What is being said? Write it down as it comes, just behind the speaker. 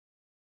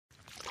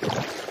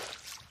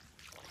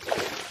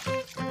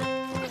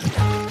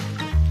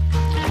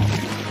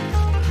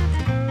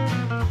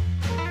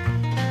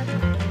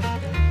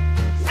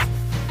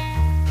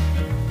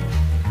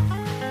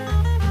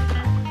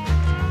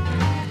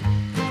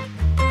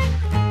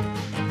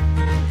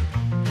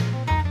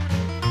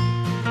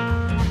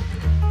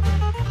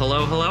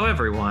Hello,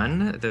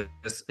 everyone.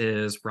 This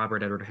is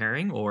Robert Edward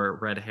Herring, or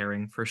Red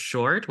Herring for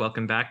short.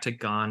 Welcome back to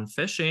Gone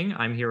Fishing.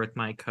 I'm here with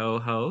my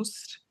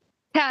co-host.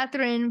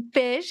 Catherine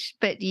Fish,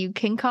 but you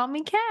can call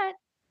me Cat.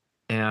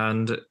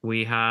 And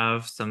we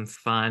have some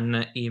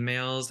fun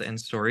emails and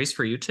stories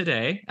for you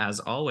today, as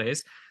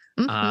always.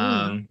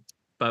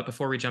 But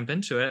before we jump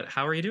into it,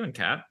 how are you doing,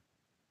 Cat?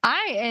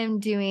 I am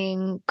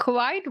doing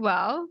quite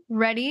well,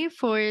 ready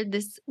for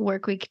this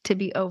work week to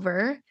be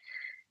over,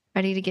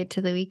 ready to get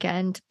to the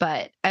weekend,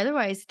 but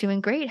otherwise doing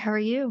great. How are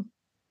you?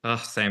 Oh,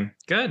 same.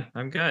 Good.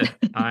 I'm good.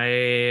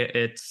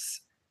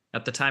 It's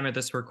at the time of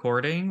this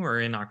recording,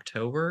 we're in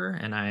October,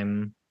 and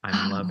I'm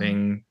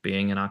loving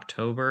being in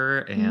October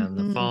and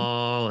the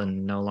fall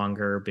and no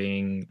longer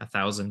being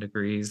 1,000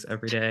 degrees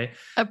every day.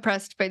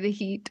 Oppressed by the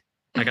heat.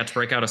 I got to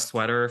break out a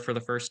sweater for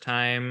the first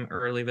time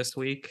early this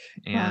week,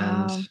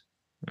 and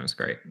it was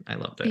great. I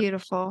loved it.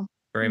 Beautiful.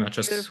 Very much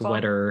a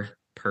sweater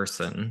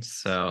person.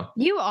 So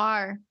you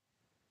are.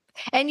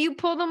 And you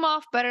pull them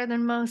off better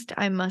than most,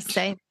 I must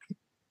say.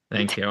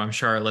 Thank you. I'm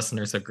sure our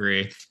listeners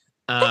agree.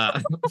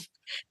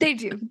 They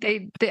do.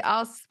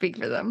 I'll speak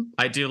for them.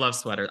 I do love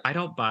sweaters. I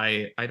don't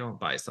buy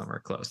summer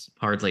clothes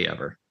hardly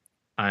ever.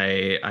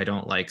 I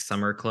don't like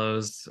summer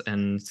clothes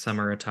and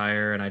summer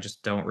attire, and I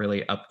just don't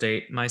really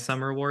update my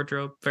summer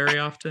wardrobe very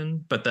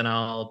often. But then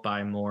I'll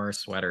buy more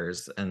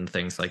sweaters and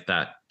things like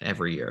that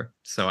every year.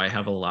 So I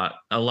have a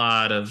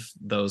lot of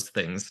those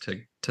things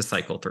to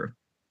cycle through.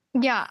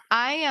 Yeah,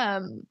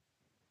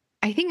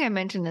 I think I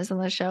mentioned this on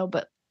the show,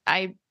 but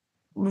I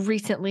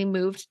recently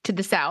moved to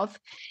the South,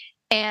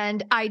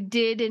 and I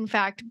did in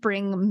fact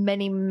bring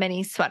many,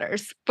 many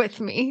sweaters with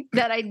me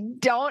that I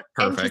don't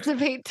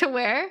anticipate to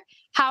wear.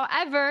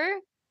 However,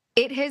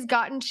 it has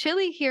gotten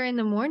chilly here in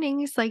the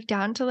mornings, like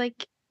down to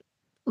like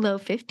low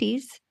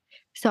 50s.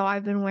 So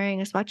I've been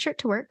wearing a sweatshirt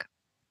to work.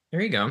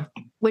 There you go.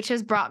 Which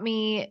has brought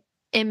me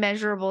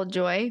immeasurable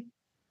joy.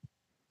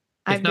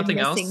 If nothing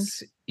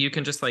else, you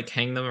can just like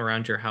hang them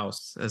around your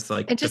house as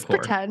like and just decor.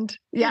 Pretend.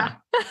 Yeah.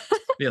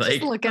 Be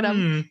like, look at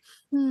them.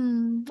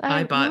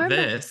 I bought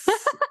this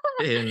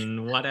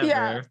in whatever.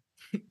 Yeah.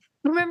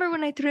 Remember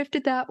when I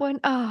thrifted that one?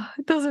 Oh,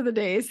 those are the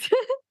days.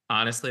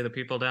 Honestly, the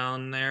people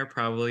down there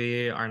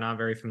probably are not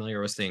very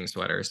familiar with seeing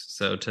sweaters.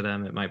 So to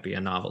them, it might be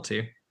a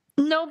novelty.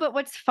 No, but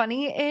what's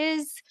funny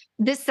is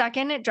the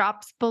second it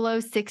drops below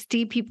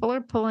 60, people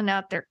are pulling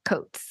out their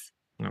coats.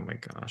 Oh my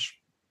gosh.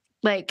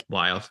 Like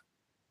wild.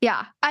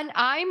 Yeah. And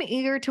I'm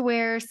eager to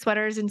wear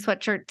sweaters and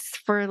sweatshirts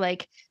for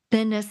like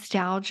the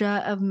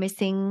nostalgia of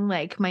missing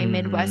like my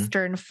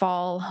Midwestern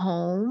fall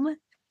home.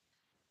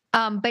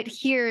 But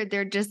here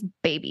they're just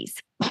babies.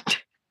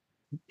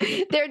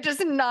 They're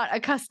just not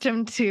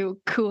accustomed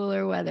to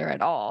cooler weather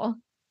at all.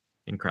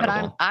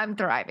 Incredible. But I'm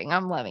thriving.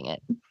 I'm loving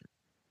it.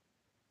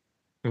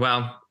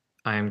 Well,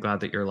 I am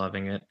glad that you're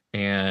loving it.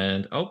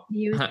 And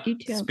you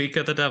too. Speak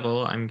of the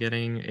devil, I'm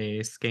getting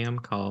a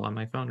scam call on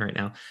my phone right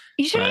now.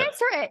 You should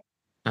answer it.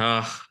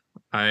 It's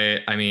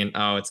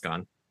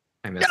gone.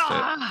 I missed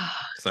it.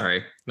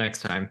 Sorry.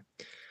 Next time.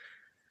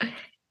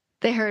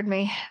 They heard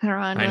me. They're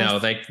on. I know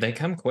they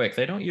come quick.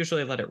 They don't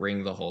usually let it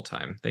ring the whole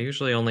time. They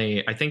usually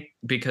only, I think,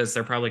 because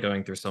they're probably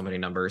going through so many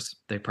numbers,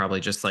 they probably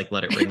just like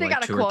let it ring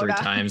like 2 or 3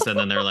 times, and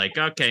then they're like,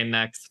 okay,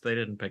 next. They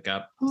didn't pick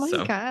up. Oh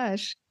my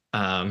gosh.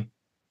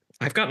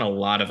 I've gotten a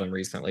lot of them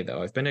recently,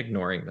 though. I've been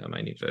ignoring them.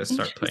 I need to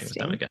start playing with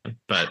them again.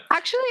 But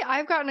actually,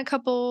 I've gotten a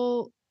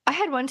couple. I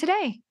had one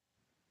today.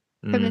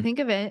 Come to think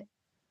of it,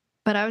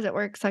 but I was at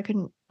work, so I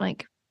couldn't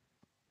like.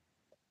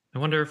 I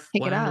wonder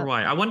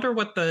why. I wonder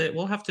what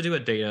we'll have to do a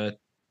data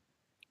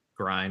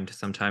grind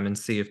sometime and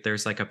see if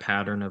there's like a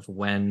pattern of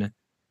when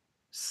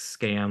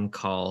scam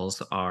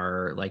calls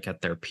are like at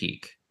their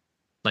peak.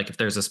 Like if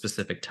there's a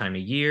specific time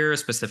of year, a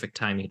specific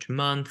time each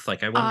month.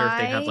 Like I wonder if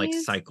they have like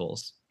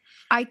cycles.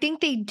 I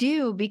think they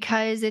do,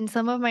 because in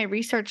some of my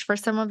research for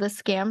some of the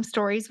scam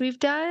stories we've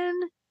done,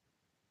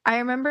 I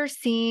remember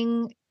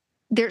seeing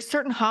there's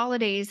certain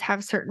holidays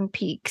have certain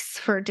peaks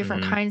for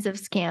different kinds of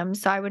scams.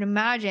 So I would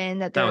imagine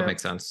that would make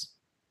sense.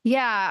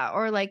 Yeah.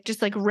 Or like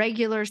just like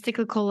regular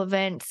cyclical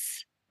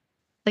events,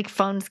 like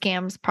phone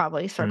scams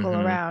probably circle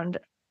around,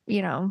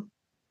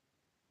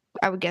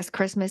 I would guess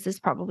Christmas is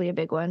probably a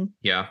big one.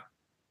 Yeah.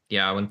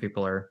 Yeah. When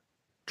people are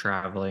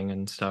traveling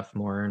and stuff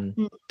more, and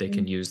they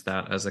can use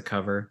that as a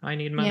cover. I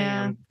need money.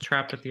 Yeah. I'm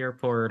trapped at the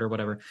airport or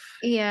whatever.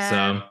 Yeah.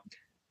 So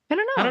I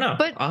don't know.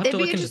 But I'll have to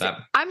look into that.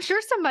 I'm sure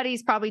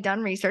somebody's probably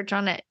done research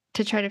on it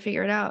to try to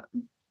figure it out.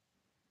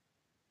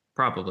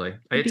 Probably.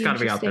 It's got to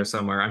be out there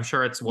somewhere. I'm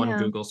sure it's one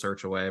Google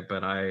search away,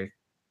 but I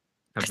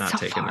have not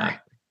taken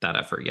that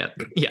effort yet.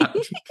 Yeah.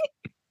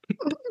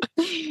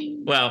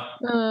 Well,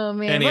 oh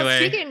man.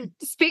 Anyway. Well,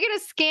 speaking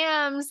of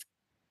scams,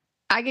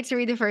 I get to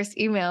read the first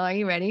email. Are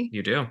you ready?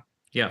 You do.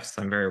 Yes,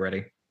 I'm very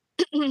ready.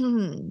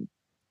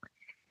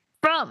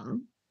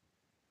 From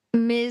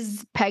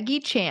Ms. Peggy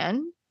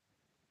Chan.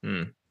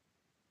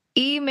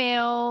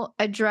 Email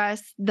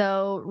address,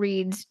 though,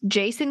 reads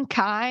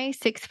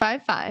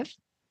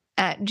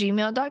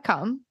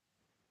jasonkai655@gmail.com.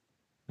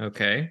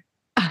 Okay.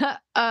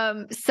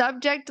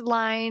 Subject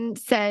line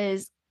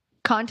says,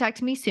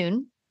 "Contact me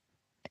soon."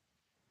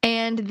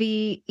 And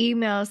the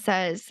email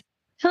says,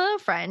 "Hello,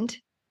 friend.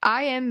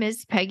 I am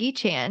Ms. Peggy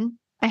Chan.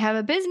 I have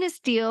a business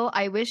deal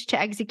I wish to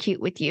execute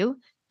with you.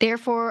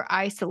 Therefore,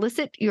 I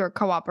solicit your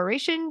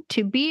cooperation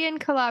to be in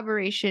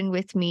collaboration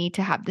with me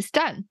to have this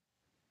done.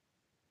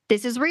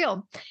 This is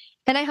real,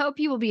 and I hope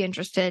you will be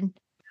interested.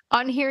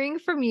 On hearing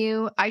from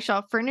you, I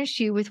shall furnish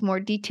you with more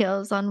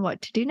details on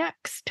what to do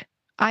next.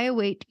 I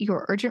await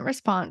your urgent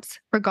response.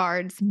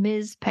 Regards,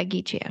 Ms.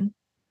 Peggy Chan."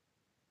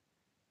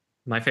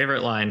 My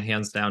favorite line,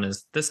 hands down,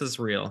 is "This is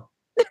real."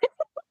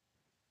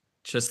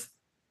 just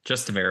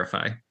to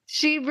verify.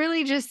 She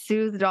really just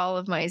soothed all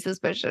of my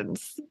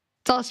suspicions.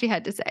 That's all she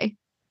had to say.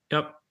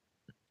 Yep.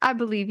 I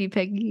believe you,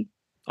 Peggy.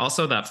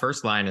 Also, that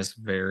first line is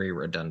very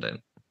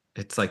redundant.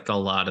 It's like a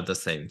lot of the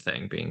same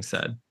thing being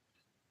said.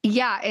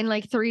 Yeah, in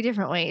like 3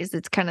 different ways.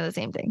 It's kind of the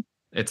same thing.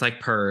 It's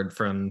like Purd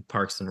from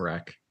Parks and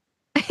Rec.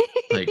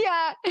 Like,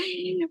 yeah.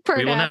 we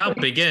will now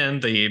begin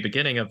the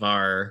beginning of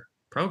our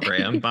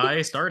program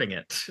by starting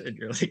it. And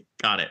you're like,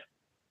 got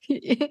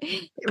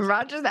it.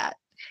 Roger that.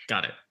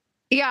 Got it.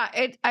 Yeah,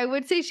 I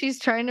would say she's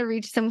trying to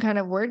reach some kind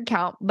of word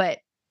count, but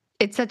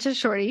it's such a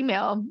short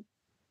email.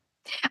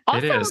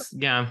 Also, it is,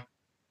 yeah.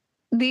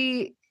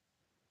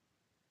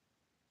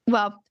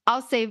 Well,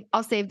 I'll save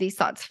these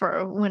thoughts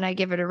for when I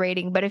give it a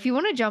rating. But if you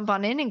want to jump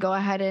on in and go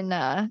ahead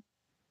and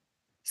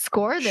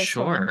score this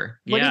one,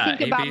 what do you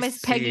think about Miss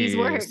Peggy's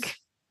work?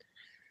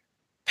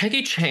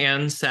 Peggy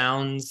Chan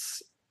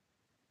sounds,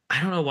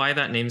 I don't know why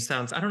that name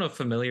sounds, I don't know if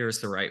familiar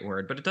is the right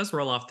word, but it does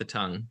roll off the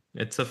tongue.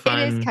 It's a fun.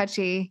 It is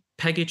catchy.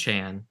 Peggy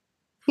Chan.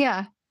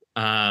 Yeah.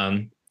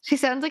 She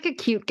sounds like a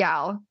cute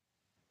gal.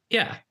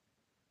 Yeah.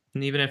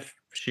 And even if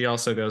she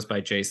also goes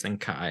by Jason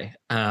Kai.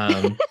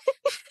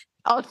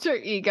 Alter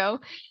ego.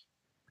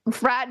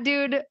 Frat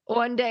dude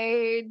one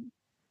day.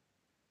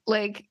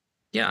 Like.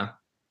 Yeah.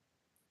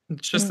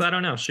 It's just, I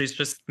don't know. She's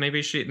just, maybe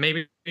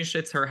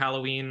it's her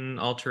Halloween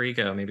alter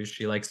ego. Maybe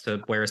she likes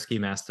to wear a ski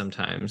mask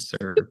sometimes,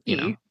 or, you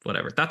know,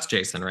 whatever. That's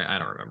Jason, right? I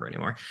don't remember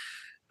anymore.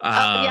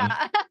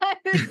 Yeah.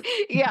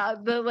 Yeah.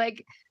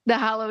 The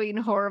Halloween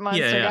horror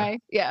monster guy.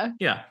 Yeah.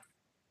 Yeah.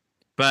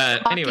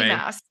 But anyway.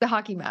 The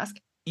hockey mask.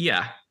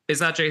 Yeah. Is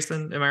that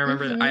Jason? Am I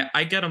remember?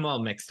 I get them all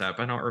mixed up.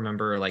 I don't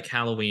remember like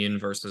Halloween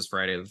versus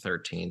Friday the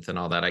 13th and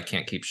all that. I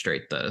can't keep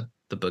straight the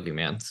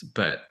boogeymans,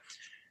 but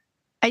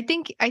I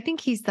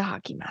think he's the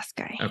hockey mask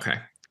guy. Okay.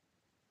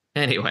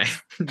 Anyway,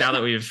 now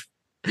that we've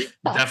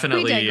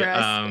definitely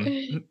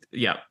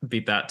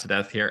beat that to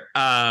death here.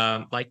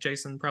 Like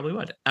Jason probably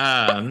would.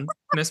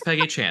 Miss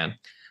Peggy Chan.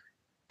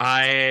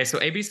 So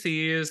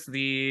ABC is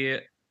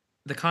the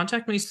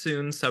contact me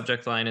soon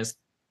subject line is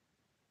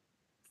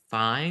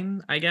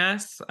fine, I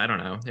guess. I don't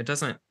know. It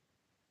doesn't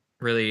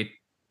really,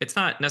 it's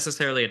not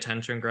necessarily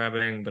attention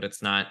grabbing, but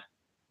it's not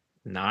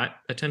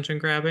attention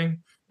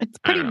grabbing. It's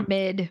pretty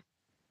mid.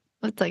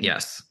 It's like,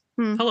 yes.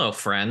 Hello,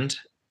 friend.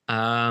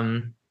 Hi.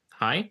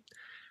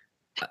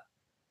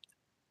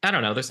 I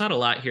don't know. There's not a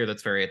lot here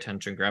that's very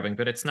attention grabbing,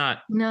 but it's not.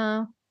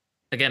 No.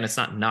 Again, it's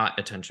not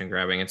attention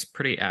grabbing. It's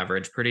pretty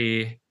average.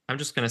 I'm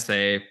just gonna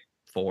say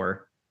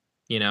 4.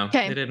 You know,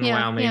 it didn't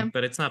wow me,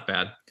 but it's not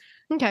bad.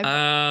 Okay.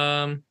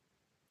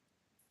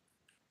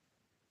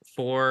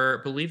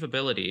 For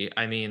believability,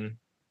 I mean,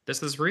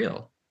 this is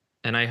real,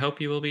 and I hope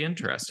you will be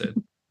interested.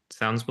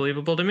 Sounds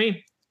believable to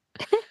me.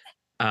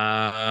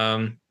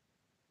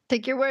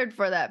 Take your word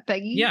for that,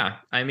 Peggy. Yeah,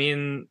 I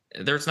mean,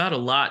 there's not a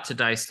lot to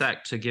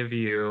dissect to give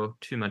you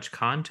too much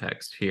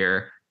context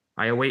here.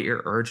 I await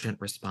your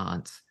urgent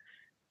response.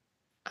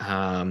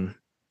 I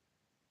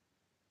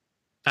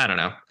don't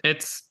know.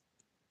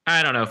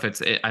 I don't know if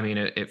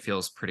it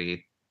feels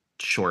pretty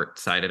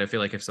short-sighted. I feel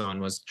like if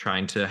someone was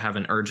trying to have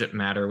an urgent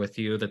matter with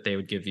you, that they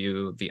would give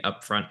you the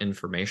upfront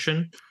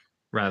information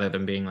rather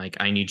than being like,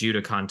 I need you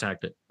to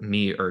contact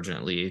me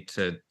urgently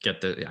to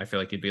get I feel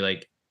like you'd be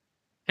like,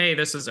 hey,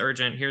 this is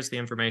urgent. Here's the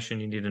information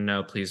you need to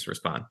know. Please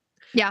respond.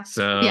 Yeah.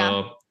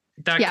 So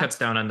that cuts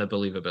down on the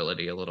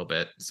believability a little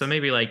bit. So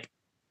maybe like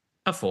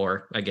a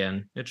 4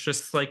 again. It's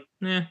just like,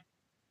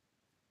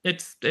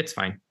 it's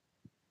fine.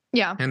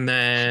 Yeah. And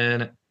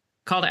then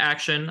call to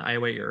action. I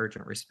await your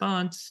urgent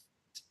response.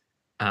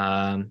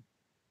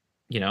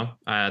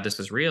 This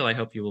is real. I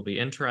hope you will be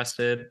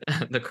interested.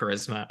 The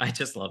charisma. I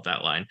just love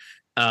that line.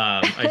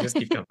 I just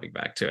keep coming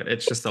back to it.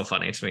 It's just so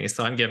funny to me.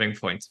 So I'm giving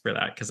points for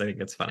that because I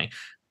think it's funny.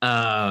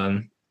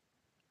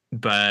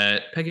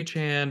 But Peggy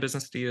Chan,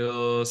 business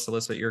deal,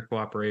 solicit your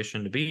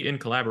cooperation to be in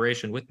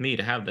collaboration with me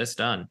to have this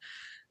done.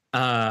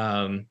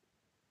 So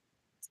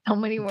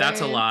many words.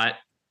 That's a lot,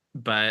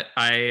 but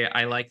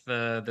I like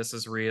the "this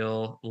is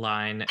real"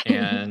 line,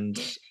 and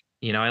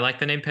I like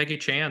the name Peggy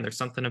Chan. There's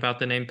something about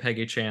the name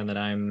Peggy Chan that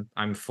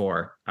I'm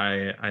for.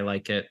 I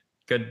like it.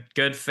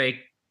 Good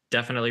fake,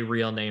 definitely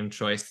real name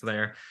choice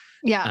there.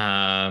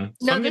 Yeah.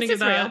 So I'm gonna give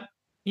that. Real.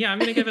 Yeah, I'm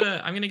gonna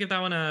give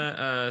that one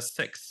a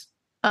 6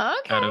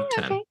 out of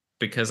 10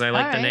 because I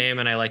like the name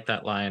and I like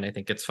that line. I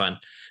think it's fun,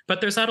 but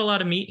there's not a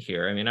lot of meat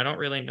here. I mean, I don't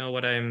really know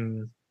what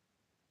I'm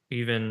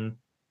even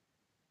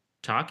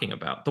talking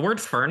about. The word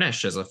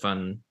furnish is a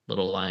fun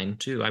little line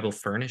too. I will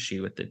furnish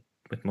you with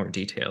more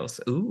details.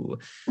 Ooh,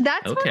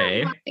 That's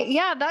okay.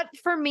 yeah, that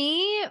for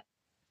me,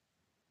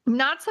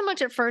 not so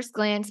much at first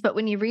glance, but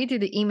when you read through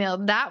the email,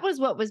 that was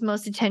what was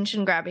most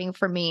attention grabbing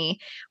for me,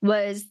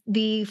 was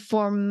the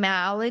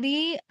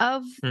formality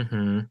of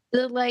Mm-hmm.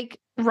 the like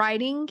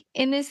writing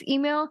in this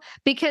email,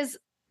 because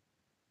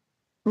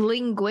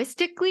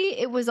linguistically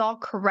it was all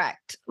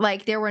correct.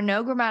 Like there were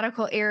no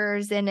grammatical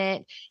errors in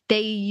it. They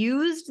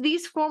used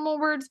these formal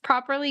words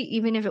properly,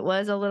 even if it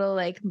was a little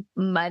like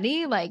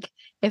muddy. Like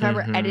if I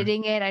were Mm-hmm.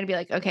 editing it, I'd be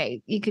like,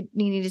 okay, you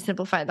need to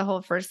simplify the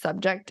whole first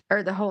subject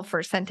or the whole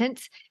first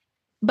sentence.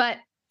 But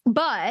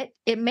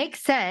it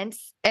makes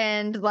sense.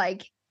 And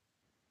like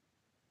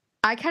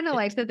I kind of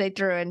liked that they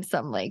threw in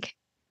some like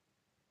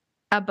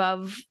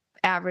above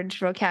average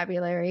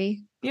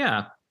vocabulary.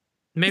 Yeah.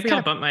 Maybe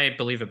I'll bump my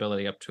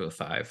believability up to a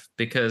 5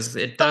 because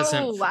it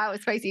doesn't. Oh, wow,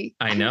 it's spicy.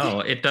 I know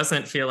it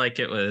doesn't feel like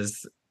it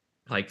was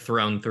like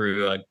thrown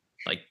through a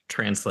like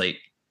translate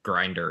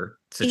grinder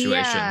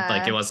situation.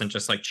 Like it Yeah. wasn't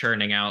just like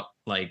churning out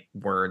like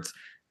words.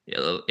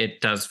 It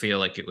does feel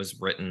like it was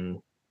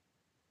written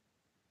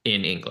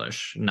in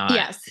English, not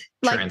Yes.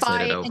 Like by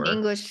translated an over.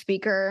 English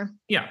speaker.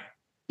 Yeah.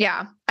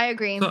 Yeah, I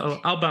agree. So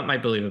I'll bump my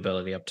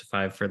believability up to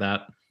 5 for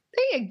that.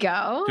 There you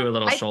go. Do a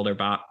little shoulder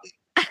bop.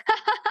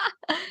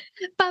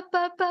 Bop,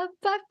 bop, bop,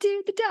 bop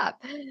to the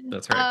top.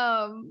 That's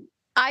right.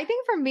 I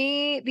think for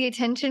me, the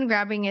attention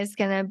grabbing is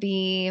gonna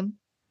be,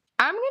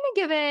 I'll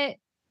give it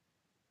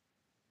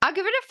a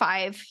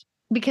 5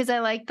 because I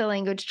like the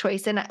language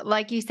choice. And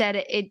like you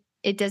said,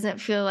 it doesn't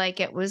feel like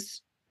it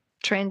was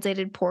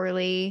translated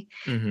poorly.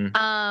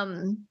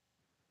 Mm-hmm.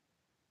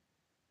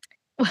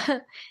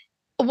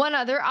 One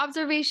other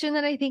observation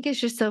that I think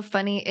is just so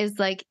funny is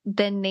like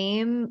the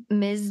name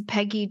Ms.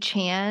 Peggy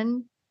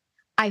Chan,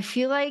 I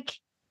feel like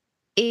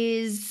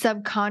is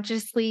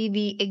subconsciously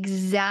the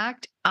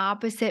exact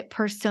opposite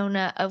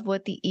persona of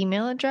what the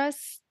email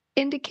address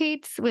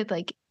indicates, with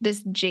like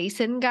this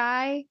Jason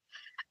guy.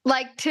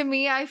 Like to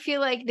me, I feel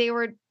like they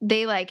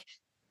like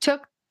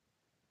took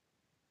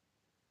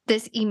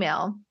this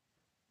email.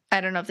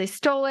 I don't know if they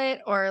stole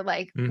it or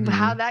like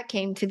how that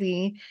came to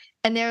be.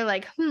 And they're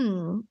like,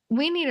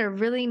 we need a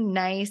really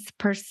nice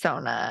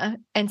persona.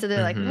 And so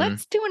they're like,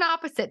 let's do an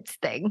opposites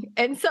thing.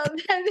 And so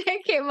then they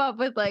came up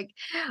with like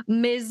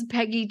Ms.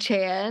 Peggy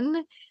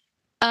Chan.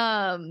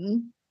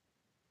 And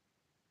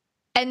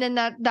then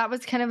that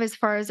was kind of as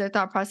far as their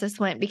thought process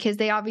went, because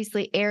they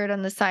obviously erred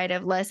on the side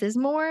of less is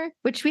more,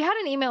 which we had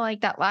an email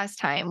like that last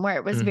time where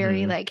it was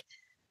very like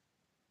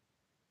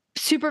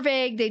super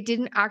vague. They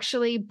didn't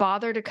actually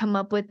bother to come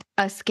up with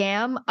a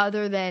scam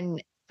other than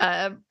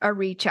a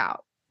reach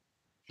out.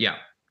 Yeah.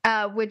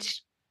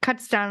 Which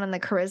cuts down on the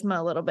charisma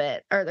a little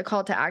bit, or the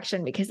call to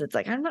action, because it's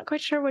like, I'm not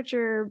quite sure what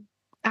you're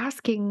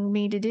asking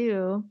me to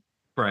do.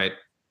 Right.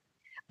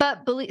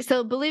 But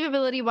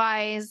believability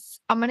wise,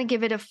 I'm going to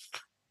give it a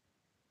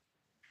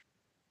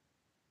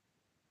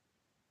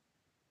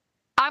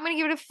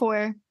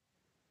 4.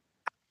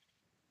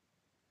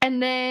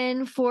 And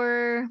then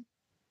for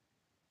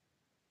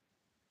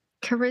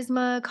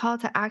charisma, call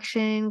to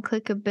action,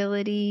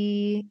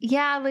 clickability.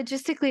 Yeah,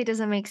 logistically, it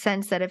doesn't make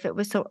sense that if it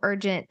was so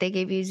urgent, they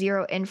gave you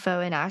 0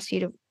 info and asked you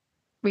to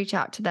reach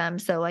out to them.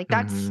 So, like,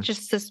 that's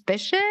just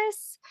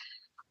suspicious.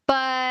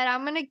 But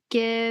I'm going to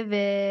give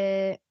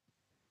it...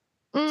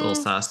 It's a little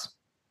sus.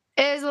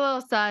 It is a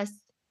little sus.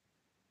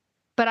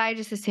 But I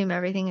just assume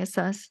everything is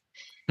sus.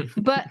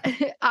 But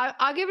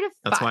I'll give it a 5.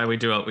 That's why we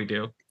do what we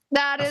do.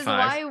 That is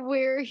why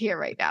we're here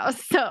right now.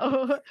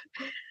 So,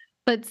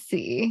 let's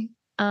see.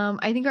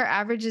 I think our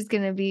average is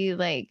going to be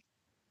like,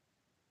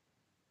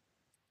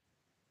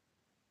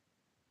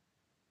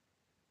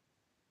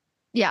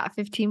 yeah,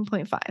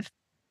 15.5.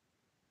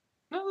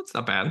 No, that's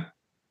not bad.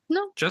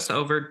 No, just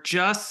over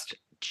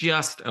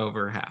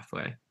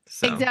halfway.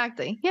 So.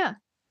 Exactly. Yeah.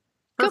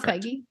 Perfect. Go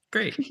Peggy.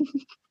 Great.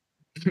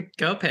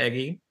 Go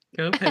Peggy.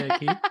 Go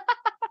Peggy.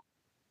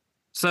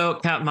 So,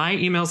 Kat, my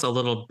email's a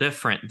little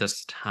different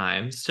this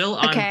time. Still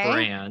on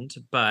brand,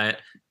 but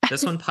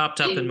this one popped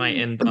up in my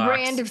inbox.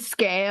 Brand of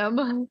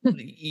scam.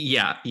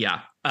 Yeah.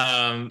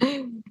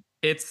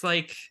 It's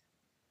like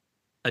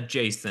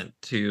adjacent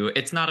to,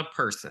 it's not a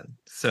person.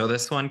 So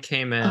this one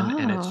came in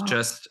and it's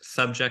just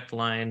subject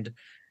lined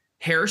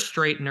hair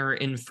straightener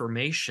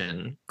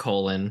information,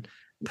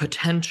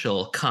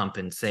 potential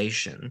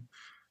compensation.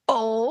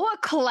 Oh, a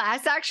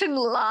class action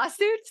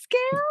lawsuit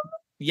scam?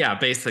 Yeah,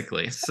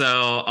 basically. So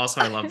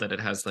also I love that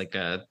it has like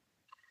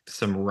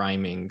some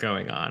rhyming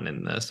going on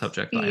in the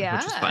subject line,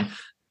 which is fun.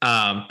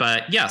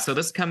 But yeah, so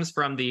this comes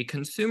from the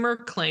Consumer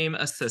Claim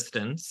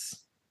Assistance,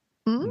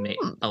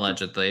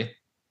 allegedly,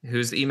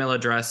 whose email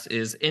address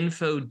is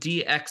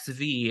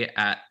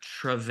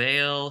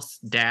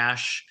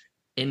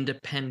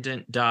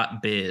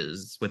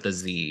info-dxv@travail-independent.biz with a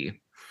Z.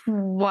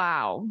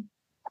 Wow.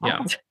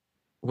 Yeah.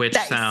 Which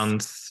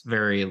sounds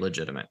very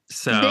legitimate.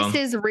 So this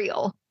is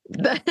real.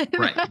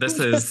 Right. This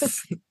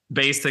is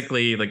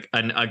basically like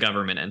a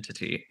government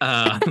entity.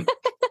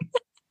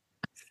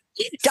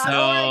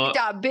 So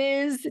 .org,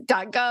 .biz,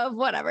 .gov,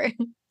 whatever.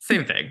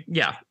 same thing.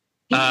 Yeah.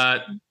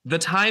 The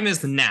time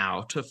is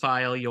now to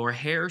file your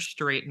hair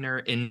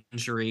straightener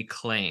injury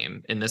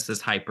claim. And this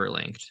is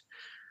hyperlinked.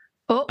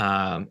 Oh,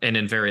 And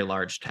in very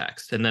large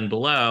text. And then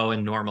below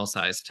in normal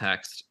size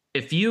text,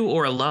 if you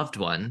or a loved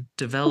one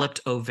developed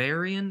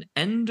ovarian,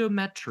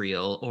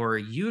 endometrial, or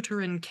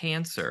uterine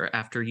cancer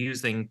after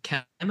using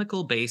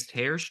chemical-based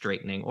hair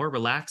straightening or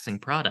relaxing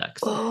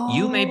products,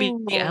 you may be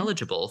oh,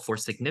 eligible for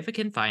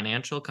significant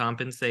financial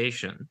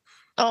compensation.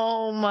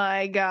 oh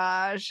my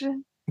gosh.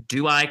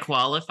 Do I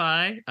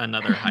qualify?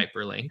 Another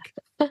hyperlink.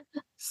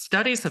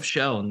 Studies have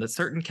shown that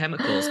certain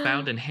chemicals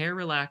found in hair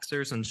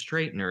relaxers and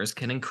straighteners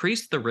can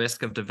increase the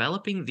risk of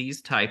developing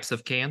these types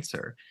of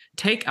cancer.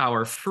 Take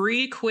our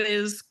free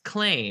quiz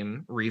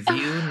claim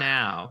review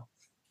now.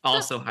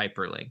 Also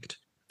hyperlinked.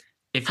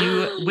 If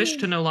you wish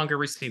to no longer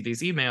receive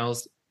these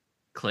emails,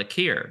 click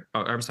here.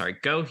 Or, I'm sorry,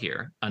 go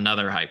here.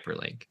 Another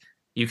hyperlink.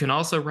 You can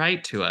also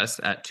write to us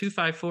at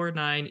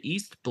 2549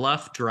 East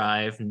Bluff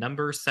Drive,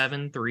 number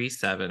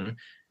 737,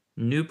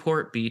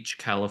 Newport Beach,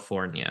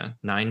 California,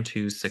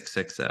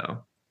 92660.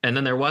 And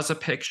then there was a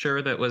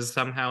picture that was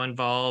somehow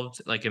involved,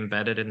 like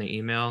embedded in the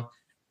email,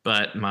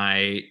 but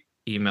my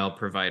email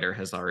provider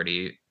has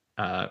already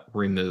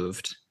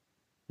removed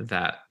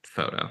that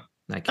photo.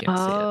 I can't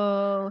see it.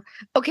 Oh,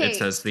 It okay.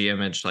 says the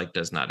image like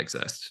does not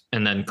exist.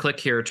 And then click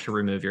here to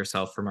remove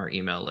yourself from our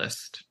email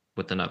list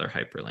with another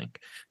hyperlink.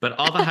 But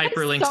all the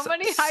hyperlinks So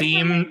many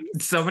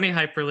so many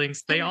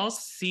hyperlinks, they all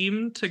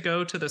seem to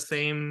go to the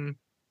same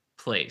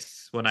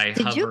place when I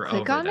Did you hover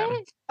click over on them.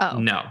 it? Oh,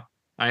 No.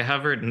 I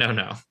hovered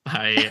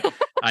I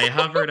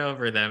hovered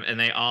over them and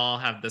they all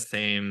have the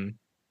same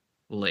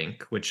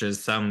link, which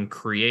is some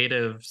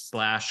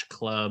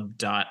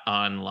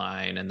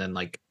creative/club.online and then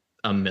like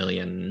a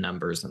million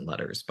numbers and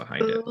letters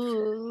behind it.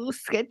 ooh,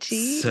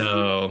 sketchy.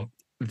 So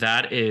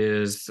that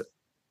is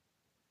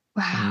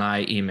Wow.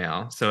 my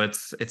email. So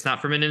it's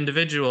not from an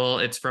individual,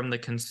 it's from the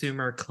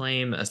Consumer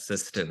Claim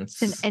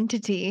Assistance. It's an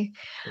entity.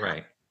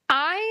 Right.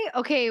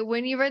 Okay,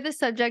 when you read the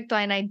subject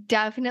line, I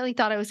definitely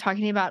thought I was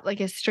talking about like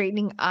a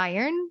straightening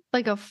iron,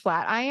 like a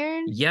flat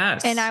iron.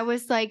 Yes. And I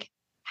was like,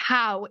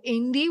 how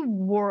in the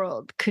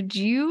world could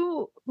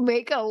you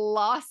make a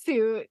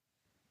lawsuit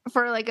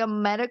for like a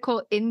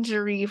medical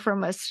injury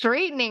from a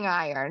straightening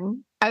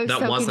iron? I was that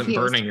so wasn't confused.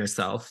 burning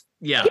yourself.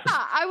 Yeah.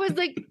 Yeah, I was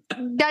like,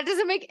 that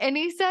doesn't make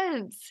any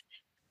sense.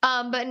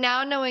 But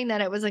now knowing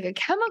that it was like a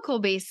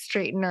chemical-based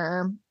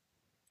straightener,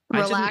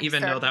 I didn't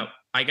even know relaxer. that.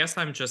 I guess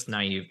I'm just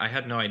naive. I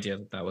had no idea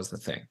that that was the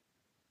thing.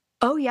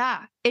 Oh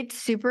yeah, it's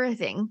super a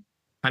thing.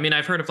 I mean,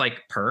 I've heard of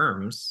like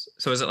perms.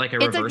 So is it like a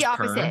It's like reverse the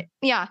perm? opposite.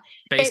 Yeah.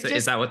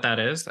 Is that what that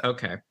is?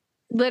 Okay.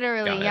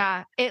 Literally,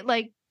 Got it.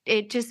 yeah.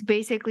 It just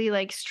basically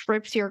like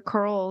strips your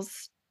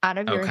curls out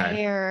of your Okay.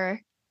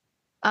 hair.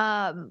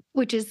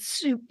 Which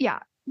is yeah.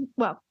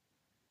 Well,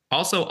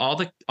 Also, all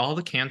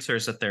the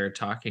cancers that they're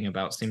talking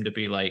about seem to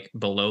be like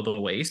below the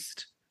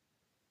waist,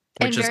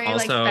 and which is very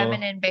like also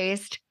feminine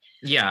based.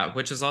 yeah,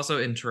 which is also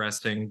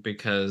interesting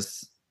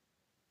because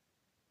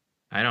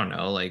I don't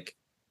know, like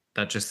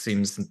that just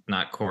seems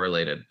not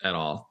correlated at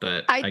all.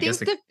 But I I guess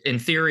think in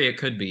theory it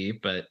could be,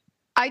 but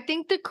I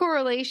think the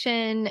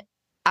correlation,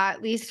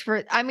 at least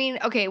for, I mean,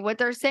 okay, what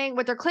they're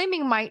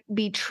claiming might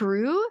be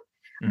true,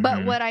 but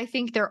mhm. what I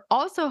think they're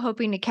also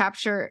hoping to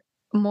capture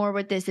more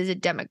with this is a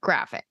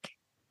demographic.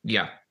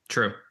 Yeah,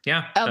 true.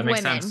 Yeah, Of that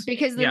makes women, sense.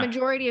 because the Yeah.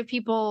 majority of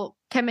people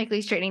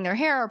chemically straightening their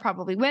hair are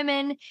probably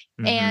women.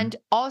 Mhm. And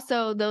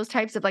also those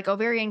types of like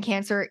ovarian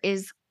cancer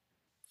is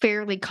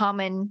fairly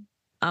common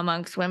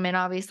amongst women,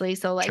 obviously.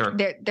 So like Sure.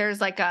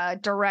 there's like a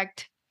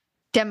direct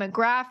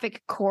demographic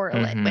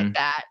correlate with Mhm.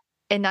 that.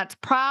 And that's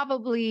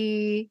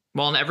probably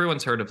Well, and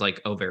everyone's heard of like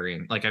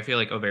ovarian. Like I feel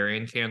like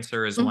ovarian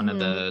cancer is one of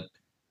the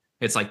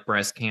it's like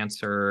breast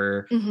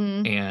cancer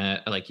Mhm.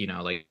 and like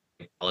like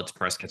well, it's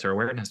breast cancer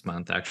awareness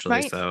month actually.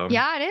 Right. So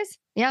Yeah, it is.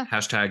 Yeah.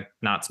 hashtag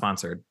not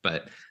sponsored,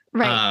 but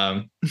Right.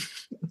 Not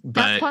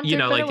but sponsored,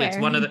 but like aware.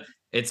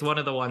 it's one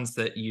of the ones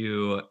that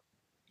you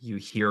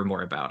hear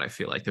more about. I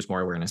feel like there's more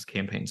awareness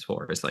campaigns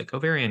for. It's like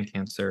ovarian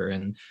cancer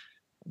and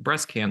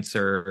breast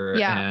cancer,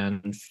 Yeah.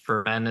 and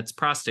for men it's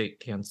prostate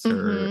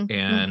cancer,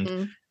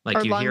 and like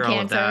or you lung hear all of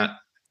cancer. that,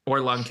 or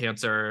lung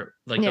cancer.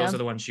 Like Yeah. those are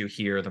the ones you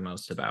hear the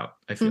most about.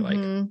 I feel like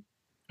Mhm.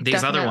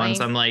 these other ones,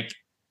 Definitely. I'm like,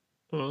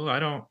 oh, I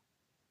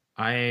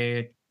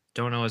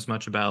don't know as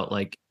much about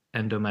like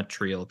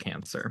endometrial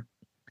cancer.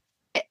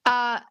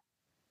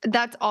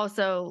 That's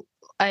also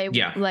a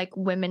Yeah. like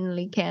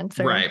womenly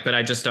cancer. Right, but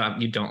I just don't.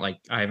 You don't like.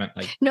 I haven't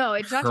like. No,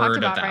 it's not talked heard of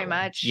about that very one.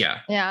 much. Yeah,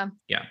 Yeah.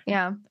 yeah.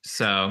 Yeah.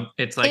 So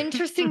it's like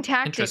Interesting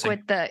tactic interesting.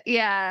 with the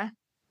yeah.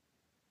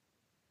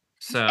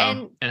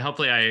 So and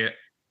hopefully I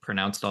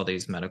pronounced all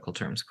these medical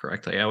terms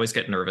correctly. I always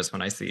get nervous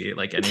when I see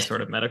like any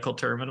sort of medical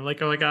term, and I'm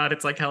like, oh my god,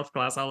 it's like health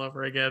class all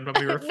over again. But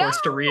we were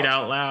forced to read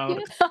out loud.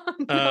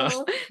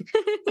 No.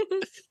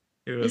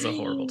 It was a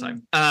horrible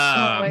time.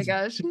 Oh my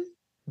gosh.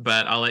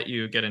 But I'll let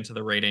you get into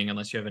the rating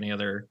unless you have any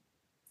other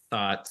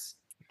thoughts.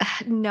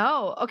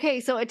 No. Okay,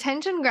 so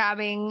attention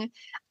grabbing.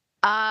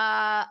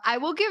 I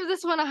will give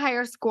this one a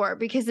higher score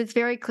because it's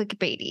very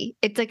clickbaity.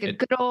 It's like a It,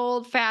 good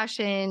old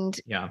fashioned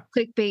yeah.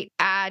 clickbait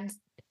ads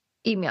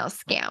email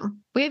scam.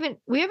 We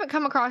haven't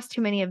come across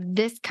too many of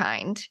this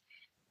kind,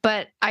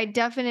 but I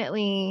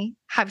definitely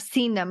have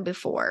seen them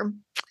before.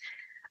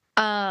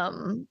 So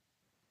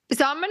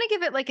I'm gonna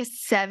give it like a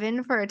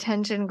 7 for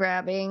attention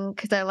grabbing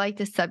because I like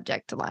the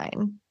subject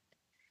line.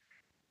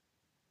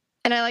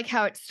 And I like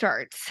how it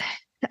starts.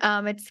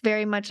 It's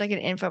very much like an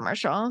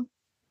infomercial.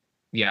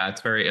 Yeah,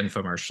 it's very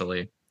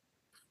infomercially.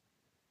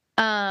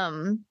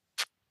 Um,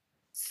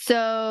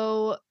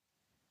 so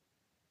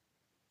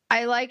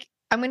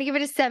I'm going to give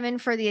it a 7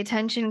 for the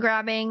attention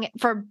grabbing.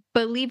 For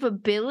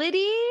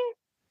believability,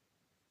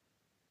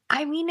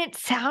 I mean, it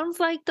sounds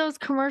like those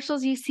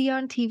commercials you see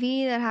on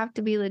TV that have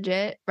to be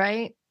legit,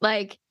 right?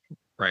 Like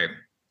Right.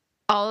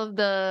 all of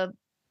the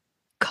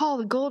call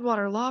the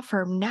Goldwater law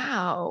firm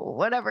now,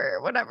 whatever.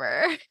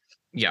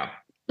 Yeah.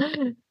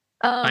 I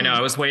know. I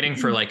um, was waiting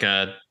for like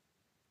a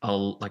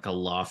like a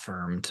law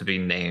firm to be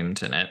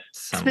named in it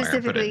somewhere, but it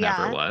specifically,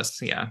 never yeah. was.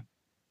 Yeah.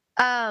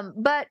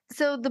 But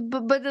so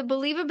but the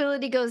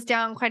believability goes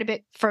down quite a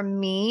bit for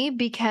me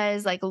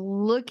because like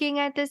looking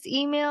at this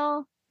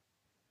email,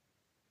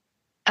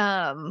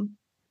 um,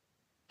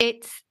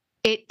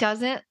 it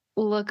doesn't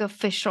look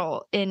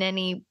official in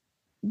any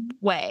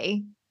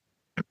way.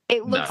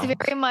 It looks No.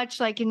 very much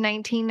like a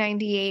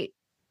 1998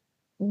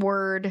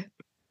 Word.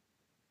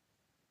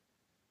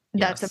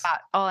 That's Yes. about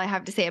all I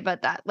have to say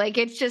about that. Like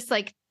it's just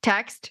like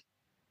text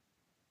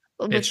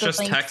It's with the just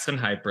links. text and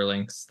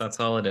hyperlinks. That's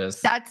all it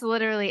is. That's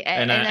literally it.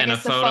 And And I a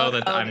guess the photo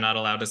that photo. I'm not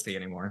allowed to see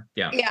anymore.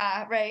 Yeah.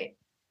 Yeah, right.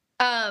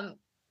 Um,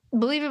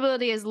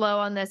 Believability is low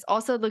on this.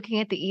 Also, looking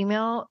at the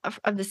email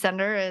of the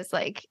sender is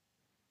like,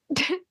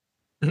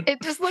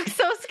 it just looks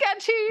so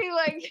sketchy.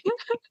 Like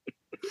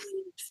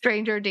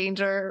stranger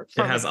danger It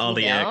from an has all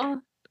the ick. email.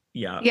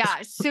 Yeah. Yeah,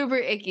 super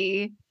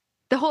icky.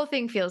 The whole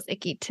thing feels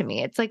icky to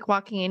me. It's like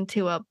walking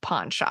into a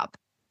pawn shop,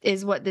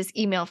 is what this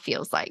email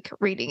feels like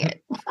reading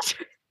it.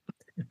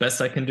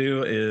 Best I can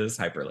do is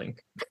hyperlink.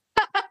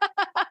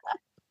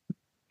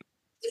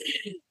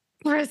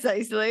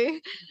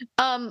 Precisely.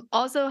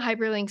 Also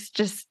hyperlinks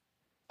just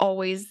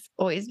always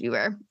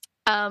beware.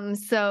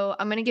 So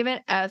I'm gonna give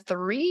it a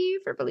 3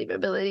 for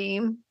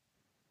believability.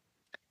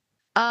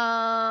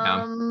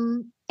 Yeah.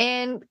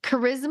 And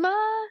charisma,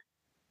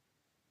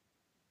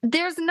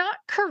 there's not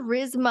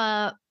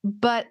charisma,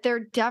 but they're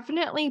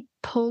definitely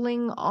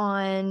pulling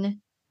on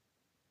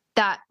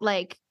that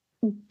like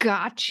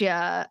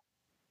gotcha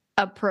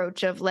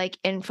approach of like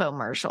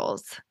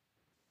infomercials.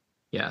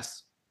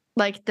 Yes.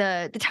 Like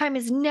the time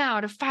is now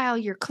to file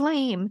your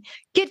claim,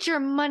 get your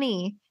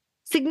money,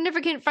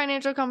 significant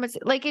financial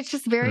compensation. Like it's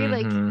just very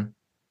like Mhm.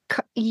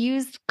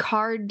 used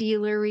car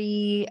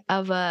dealery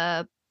of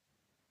a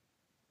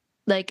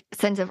like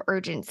sense of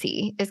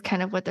urgency is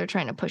kind of what they're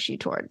trying to push you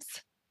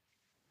towards,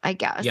 I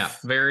guess.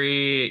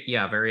 Very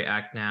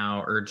act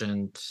now,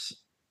 urgent,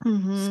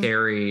 Mhm.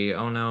 scary.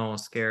 Oh no,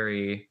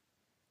 scary.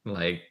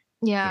 Like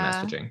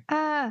Yeah.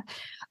 messaging.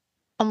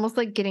 Almost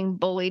like getting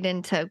bullied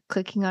into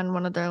clicking on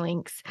one of their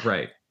links.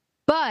 Right.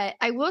 But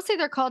I will say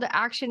their call to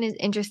action is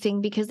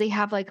interesting because they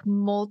have like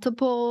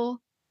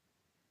multiple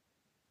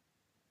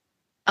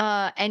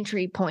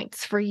entry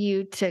points for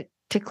you to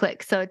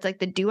click. So it's like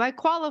the do I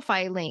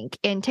qualify link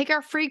and take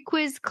our free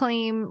quiz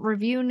claim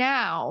review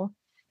now.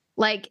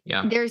 Like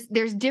Yeah.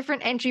 there's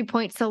different entry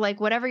points. So like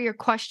whatever your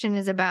question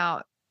is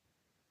about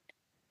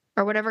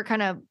or whatever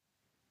kind of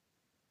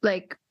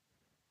like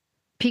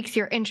piques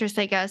your interest,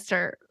 I guess,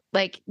 or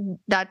like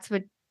that's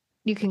what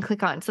you can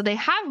click on. So they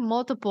have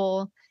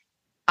multiple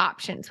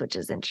options, which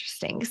is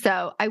interesting.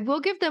 So I will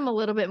give them a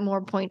little bit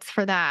more points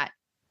for that.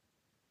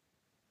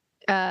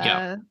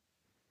 Yeah.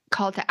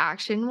 Call to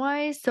action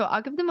wise. So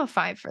I'll give them a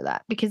 5 for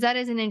that because that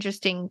is an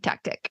interesting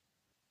tactic.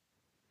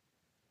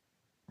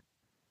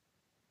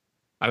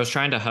 I was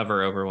trying to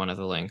hover over one of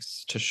the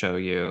links to show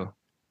you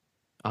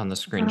on the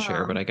screen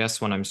share, but I guess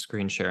when I'm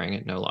screen sharing,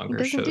 it no longer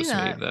doesn't do shows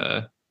me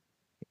that.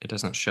 it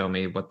doesn't show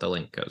me what the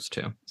link goes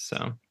to.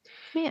 So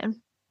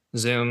Man,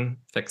 Zoom,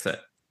 fix it.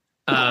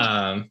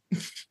 the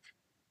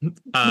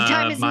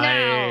time is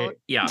now.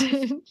 Yeah.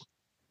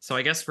 So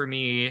I guess for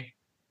me,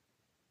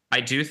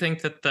 I do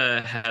think that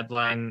the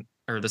headline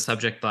or the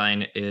subject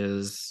line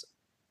is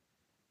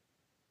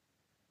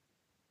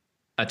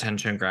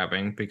attention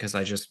grabbing because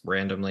I just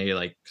randomly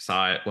like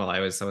saw it while I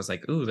was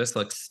like, ooh, this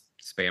looks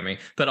spammy.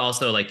 But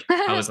also like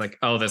I was like,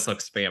 oh, this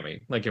looks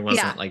spammy. Like it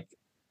wasn't like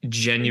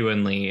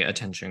genuinely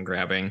attention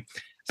grabbing.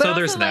 But So also,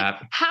 there's like,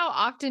 that. how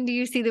often do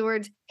you see the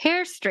words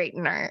hair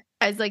straightener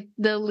as like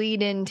the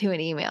lead into an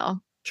email?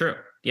 True.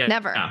 Yeah.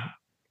 Never.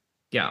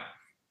 Yeah.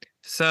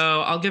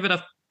 So I'll give it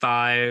a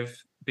 5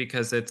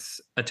 because it's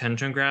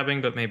attention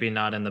grabbing, but maybe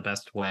not in the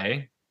best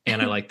way.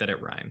 And I like that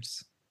it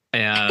rhymes.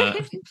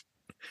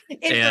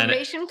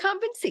 Information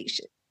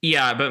compensation.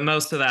 Yeah, but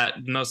most of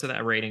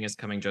that rating is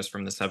coming just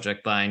from the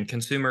subject line.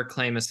 Consumer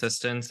claim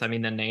assistance. I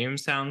mean, the name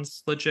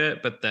sounds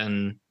legit, but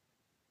then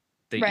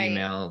the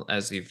email,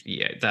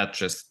 that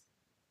just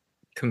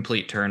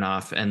complete turn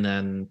off. And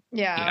then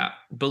yeah,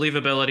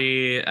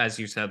 believability, as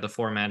you said, the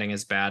formatting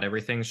is bad.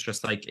 Everything's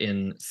just like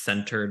in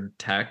centered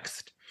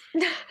text,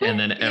 and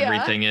then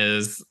everything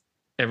is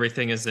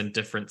in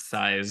different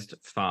sized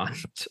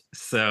font.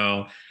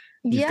 So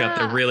you've got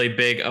the really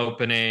big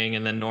opening,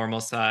 and then normal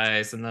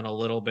size, and then a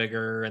little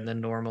bigger, and then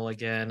normal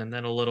again, and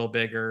then a little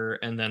bigger,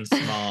 and then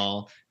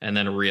small, and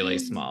then really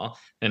small.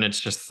 And it's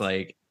just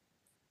like,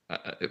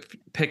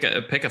 pick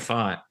a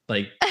font,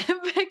 like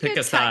pick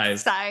a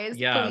size.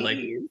 Yeah, please. Like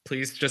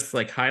please just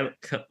like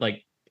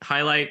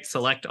highlight,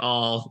 select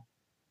all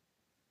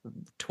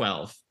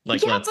 12.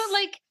 Like, yeah, but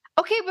like,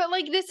 okay, but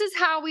like this is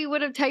how we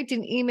would have typed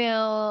an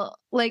email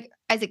like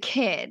as a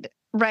kid,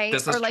 right?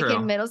 This is or like true.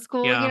 in middle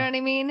school, Yeah. you know what I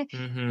mean?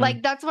 Mhm.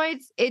 Like that's why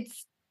it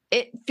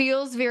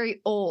feels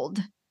very old.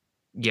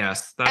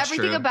 Yes, that's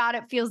Everything true. about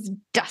it feels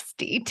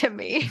dusty to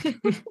me.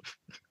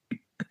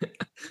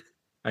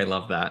 I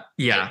love that.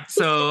 Yeah.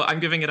 So I'm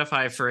giving it a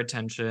 5 for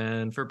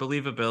attention, for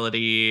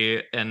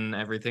believability, and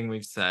everything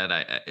we've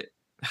said.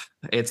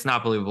 It's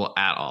not believable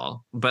at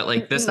all. But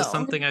like, this is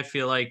something I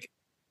feel like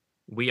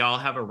we all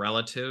have a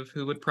relative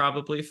who would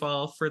probably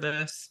fall for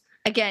this.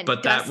 Again,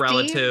 but dusty, that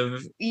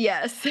relative,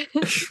 yes.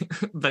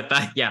 but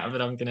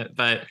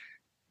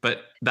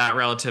that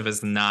relative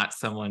is not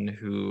someone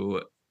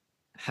who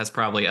has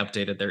probably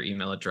updated their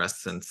email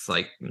address since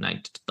like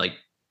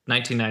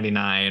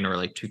 1999 or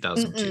like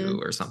 2002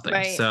 or something.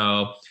 Right.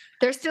 So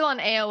they're still on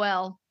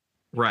AOL.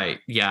 Right.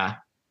 Yeah.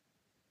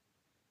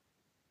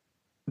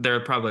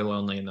 They're probably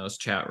lonely in those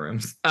chat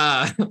rooms.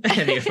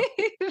 Anyway.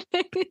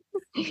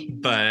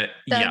 But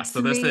yeah, so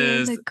this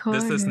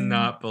is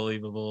not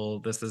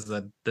believable. This is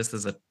a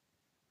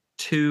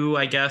 2,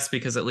 I guess,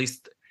 because at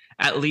least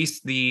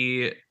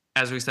the,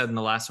 as we said in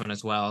the last one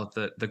as well,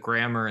 the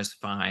grammar is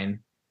fine.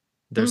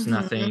 There's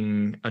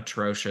nothing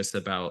atrocious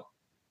about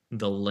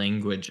the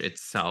language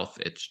itself.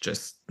 It's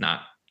just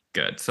not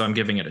good. So I'm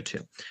giving it a 2.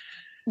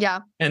 Yeah.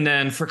 And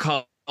then for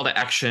call to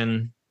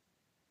action,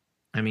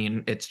 I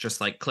mean, it's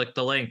just like, click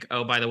the link.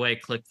 Oh, by the way,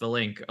 click the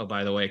link. Oh,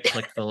 by the way,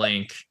 click the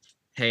link.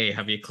 Hey,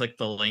 have you clicked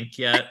the link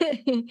yet?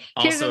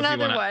 Here's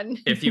another one.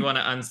 If you want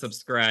to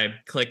unsubscribe,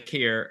 click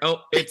here.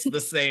 Oh, it's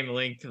the same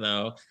link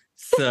though.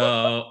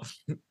 So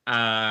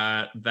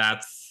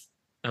that's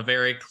a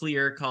very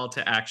clear call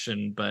to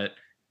action, but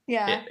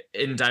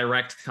in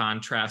direct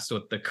contrast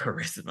with the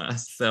charisma.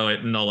 So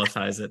it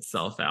nullifies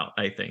itself out,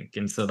 I think.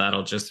 And so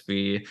that'll just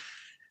be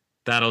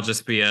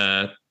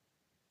a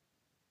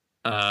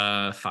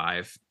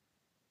 5.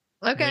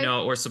 Okay. We know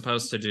what we're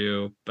supposed to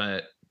do,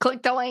 but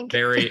click the link.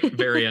 Very,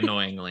 very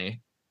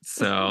annoyingly.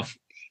 So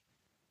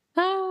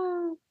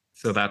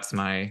so that's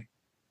my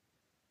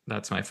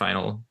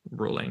final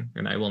ruling,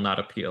 and I will not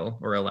appeal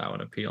or allow an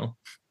appeal.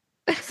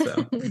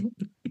 So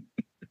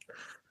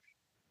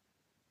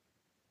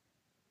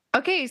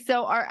okay,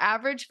 so our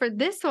average for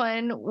this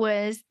one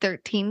was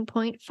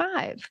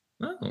 13.5.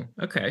 Oh,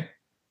 okay.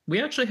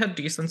 We actually had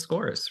decent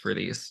scores for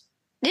these.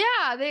 Yeah,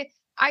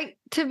 I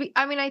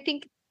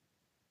think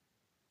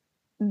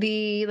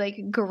the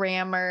like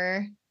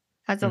grammar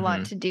has a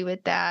lot to do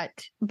with that,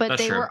 but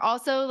that's true. Were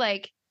also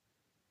like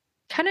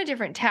kind of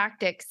different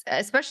tactics,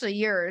 especially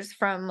yours,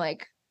 from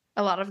like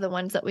a lot of the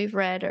ones that we've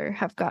read or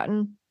have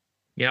gotten.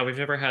 Yeah, we've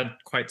never had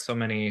quite so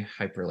many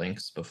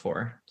hyperlinks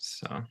before,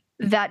 so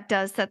that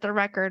does set the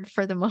record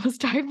for the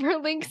most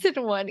hyperlinks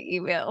in one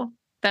email.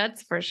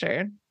 That's for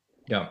sure.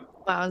 Yeah.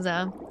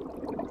 Wowza.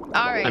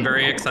 All right. I'm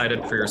very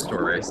excited for your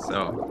story,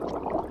 so.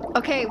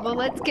 Okay, well,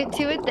 let's get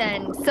to it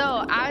then.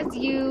 So, as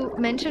you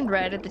mentioned,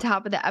 Red, at the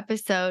top of the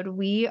episode,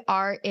 we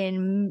are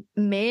in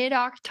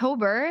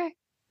mid-October,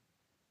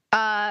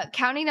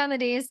 counting down the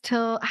days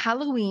till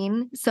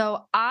Halloween.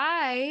 So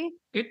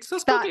it's a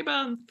spooky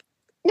month.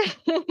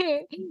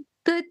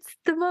 That's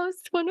the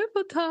most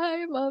wonderful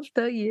time of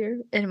the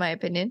year, in my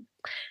opinion.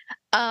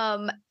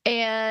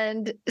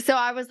 And so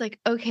I was like,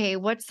 okay,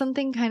 what's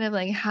something kind of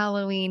like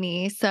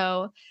Halloween-y?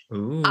 So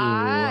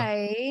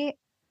I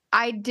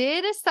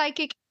did a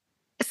psychic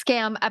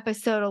scam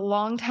episode a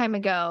long time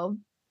ago.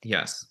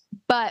 Yes.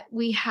 But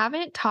we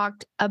haven't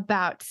talked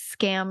about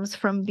scams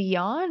from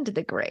beyond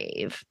the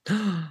grave.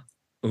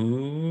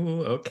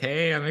 Ooh,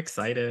 okay. I'm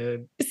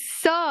excited.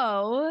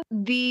 So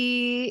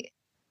the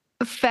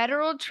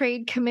Federal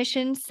Trade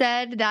Commission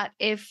said that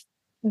if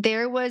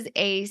there was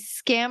a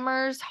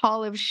Scammers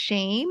Hall of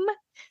Shame,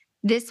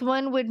 this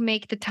one would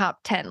make the top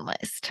 10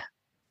 list.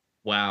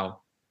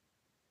 Wow.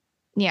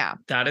 Yeah.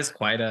 That is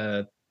quite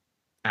a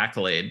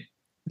accolade.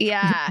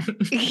 Yeah.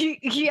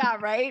 Yeah,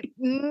 right?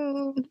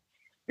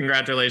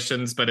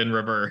 Congratulations, but in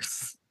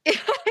reverse.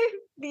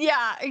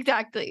 Yeah,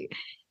 exactly.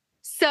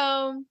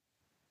 So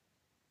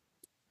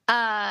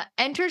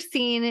enter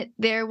scene,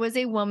 there was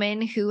a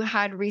woman who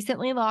had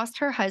recently lost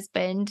her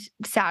husband,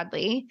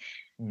 sadly.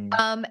 And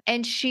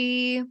as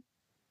she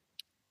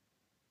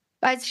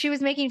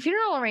was making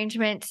funeral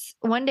arrangements,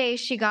 one day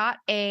she got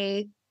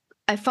a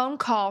phone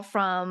call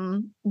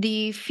from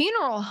the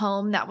funeral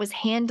home that was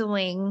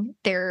handling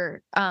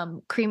their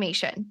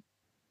cremation.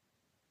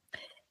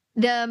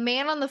 The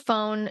man on the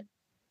phone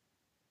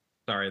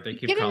Sorry, they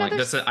keep Get calling. another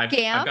This is I've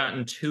scam?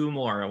 gotten 2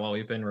 more while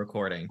we've been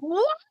recording.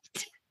 What?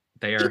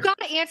 They You are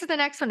gotta answer the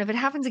next one if it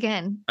happens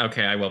again.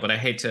 okay, I will, but I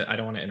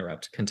don't want to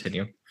interrupt.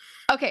 Continue.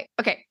 Okay,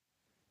 okay.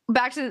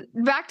 Back to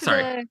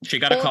Sorry. the She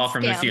got a old call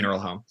from the scam. funeral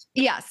home.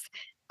 Yes.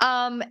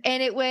 And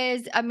it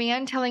was a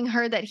man telling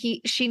her that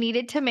she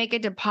needed to make a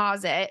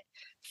deposit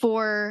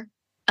for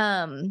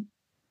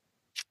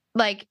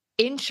like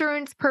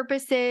insurance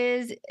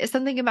purposes.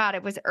 Something about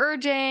it was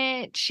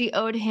urgent. She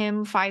owed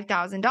him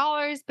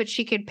 $5,000, but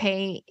she could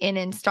pay in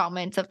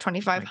installments of Oh my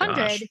 $2,500,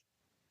 gosh.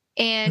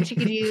 and she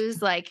could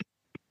use like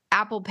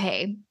Apple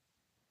Pay.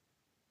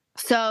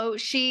 So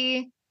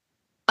she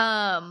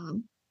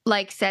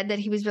like said that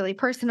he was really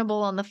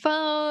personable on the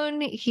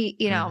phone. He,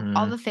 all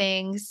Mhm. the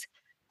things.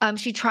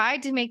 She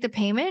tried to make the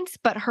payments,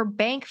 but her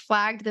bank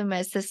flagged them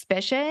as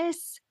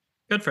suspicious.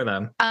 Good for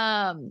them.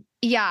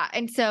 Yeah.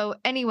 And so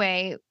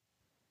anyway,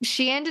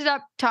 she ended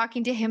up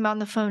talking to him on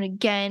the phone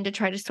again to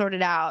try to sort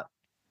it out.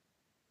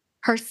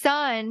 Her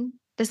son,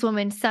 this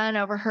woman's son,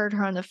 overheard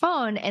her on the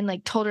phone and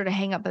like told her to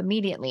hang up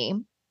immediately.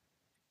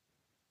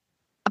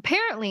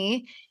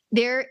 Apparently,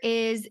 there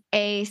is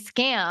a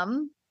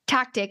scam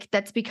tactic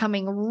that's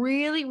becoming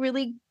really,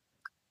 really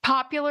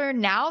popular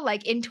now,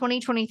 like in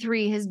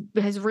 2023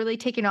 has really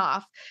taken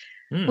off,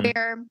 Mm.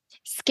 where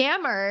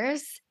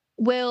scammers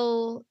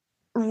will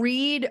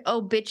read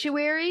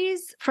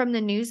obituaries from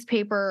the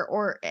newspaper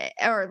or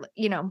however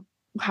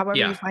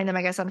you Yeah. find them,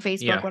 I guess on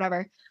Facebook, Yeah.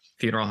 whatever.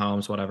 Funeral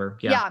homes, whatever.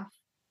 Yeah. Yeah.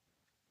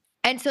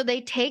 And so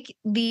they take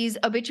these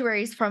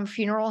obituaries from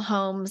funeral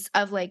homes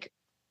of like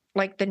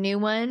the new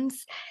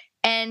ones,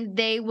 and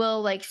they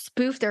will like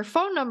spoof their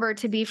phone number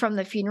to be from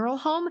the funeral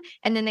home,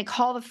 and then they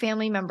call the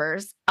family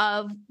members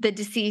of the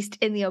deceased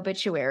in the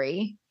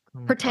obituary, Oh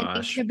my pretending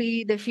gosh. to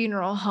be the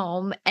funeral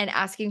home and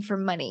asking for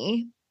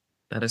money.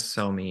 That is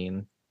so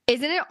mean.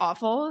 Isn't it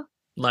awful?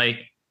 Like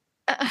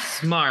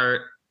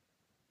smart,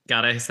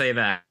 gotta say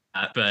that,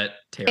 but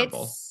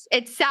terrible.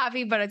 It's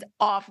savvy, but it's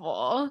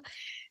awful.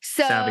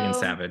 Savvy and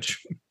So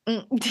savage.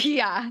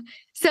 yeah.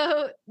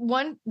 So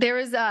there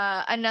was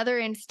another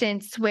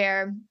instance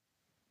where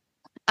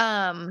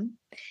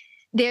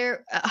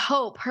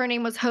Hope, her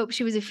name was Hope.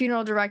 She was a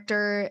funeral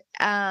director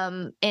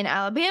in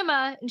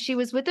Alabama, and she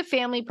was with the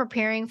family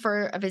preparing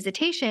for a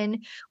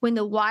visitation when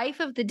the wife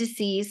of the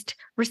deceased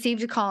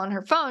received a call on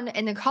her phone,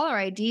 and the caller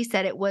ID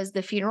said it was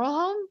the funeral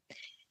home.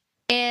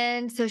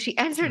 And so she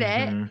answered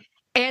it,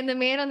 and the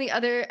man on the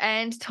other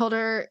end told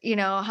her,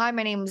 hi,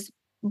 my name's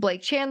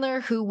Blake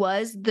Chandler, who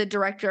was the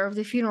director of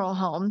the funeral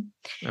home.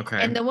 Okay.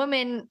 And the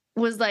woman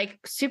was like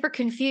super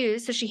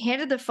confused. So she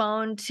handed the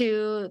phone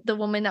to the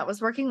woman that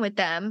was working with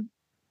them.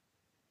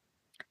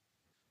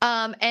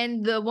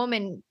 And the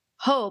woman,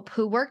 Hope,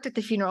 who worked at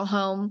the funeral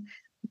home,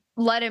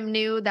 let him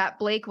knew that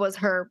Blake was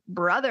her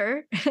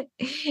brother.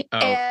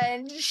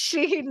 And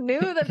she knew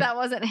that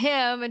wasn't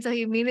him. And so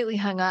he immediately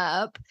hung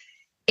up.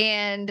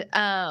 And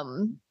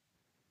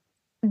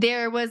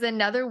there was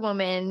another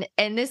woman,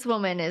 and this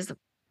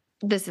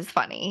is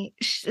funny.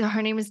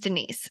 Her name is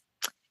Denise.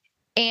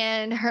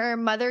 And her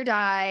mother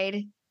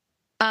died.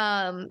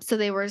 So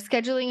they were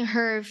scheduling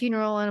her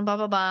funeral and blah,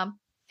 blah, blah.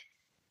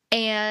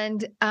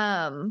 And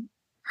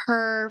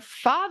her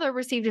father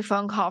received a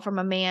phone call from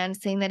a man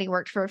saying that he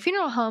worked for a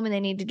funeral home and they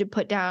needed to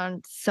put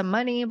down some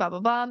money, blah, blah,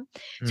 blah.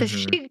 So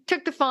she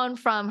took the phone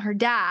from her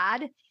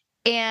dad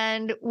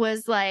and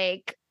was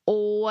like,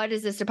 what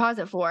is this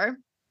deposit for?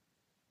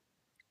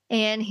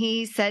 And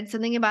he said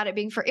something about it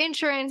being for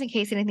insurance in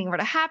case anything were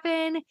to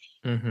happen.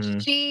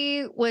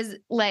 She was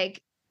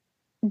like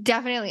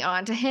definitely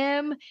onto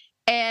him.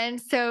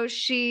 And so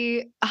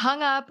she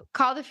hung up,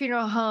 called the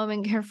funeral home,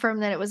 and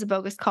confirmed that it was a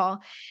bogus call.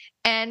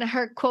 And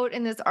her quote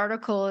in this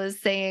article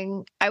is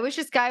saying, I wish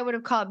this guy would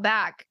have called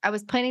back. I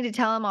was planning to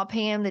tell him I'll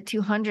pay him the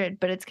 $200,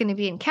 but it's going to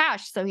be in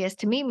cash. So he has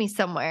to meet me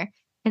somewhere.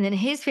 And then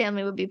his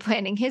family would be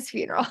planning his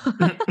funeral.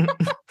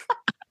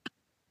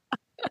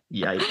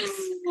 Yikes.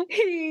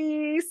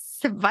 He's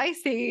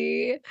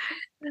spicy.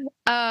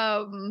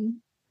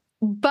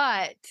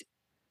 But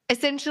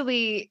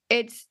essentially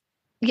it's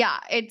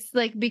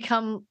like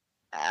become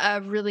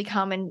a really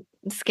common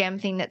scam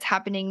thing that's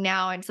happening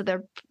now. And so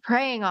they're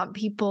preying on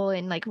people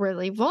in like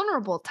really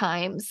vulnerable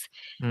times.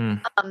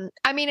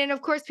 I mean, and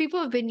of course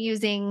people have been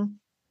using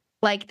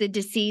like the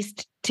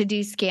deceased to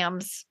do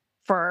scams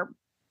for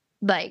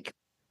like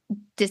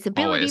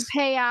disability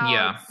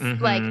payouts,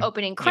 like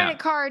opening credit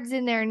cards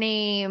in their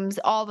names,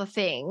 all the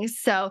things.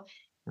 So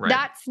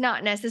that's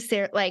not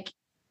necessary. Like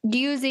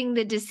using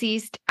the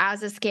deceased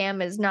as a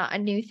scam is not a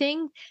new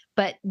thing,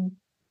 but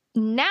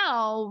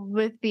now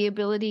with the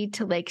ability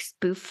to like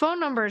spoof phone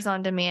numbers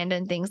on demand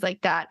and things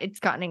like that, it's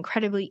gotten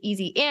incredibly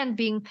easy. And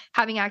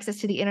having access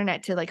to the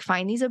internet to like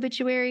find these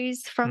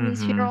obituaries from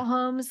these funeral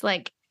homes,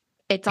 like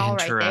it's all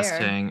right there.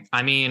 Interesting.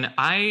 I mean,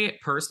 I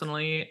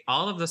personally,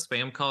 all of the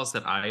spam calls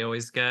that I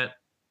always get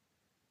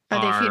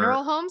are they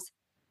funeral homes?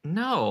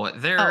 No,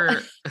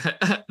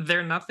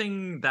 they're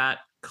nothing that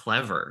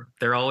clever.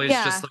 They're always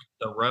just like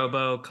the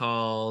robo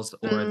calls,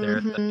 or they're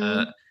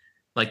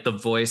the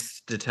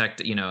voice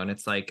detect, and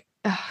it's like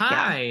Yeah.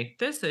 Hi,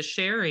 this is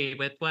Sherry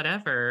with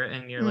whatever.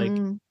 And you're like,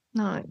 No,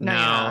 no, you're no.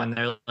 not. And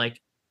they're like,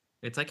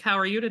 it's like, how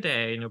are you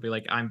today? And you'll be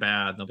like, I'm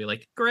bad. And they'll be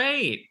like,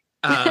 great.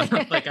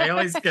 Like I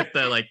always get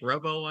the like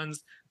robo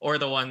ones or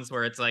the ones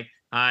where it's like,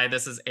 hi,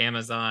 this is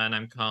Amazon.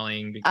 I'm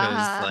calling because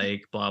Uh-huh.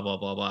 like blah, blah,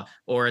 blah, blah.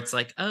 Or it's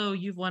like, oh,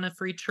 you've won a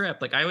free trip.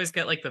 Like I always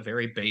get like the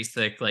very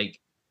basic, like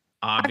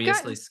I've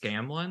obviously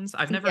gotten scam ones.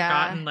 yeah. I've never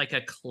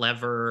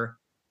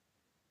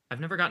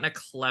gotten a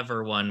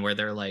clever one where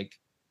they're like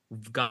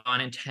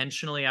gone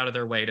intentionally out of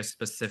their way to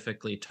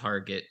specifically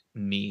target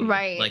me,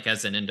 Right. like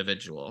as an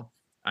individual.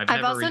 I've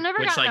also never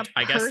Which gotten a like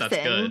I guess that's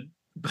good, person.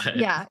 but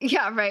Yeah.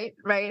 Yeah, right,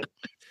 right.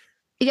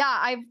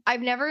 Yeah,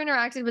 I've never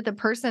interacted with a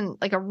person,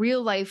 like a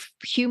real life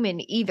human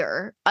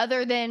either,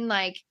 other than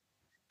like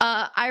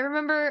I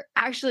remember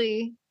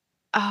actually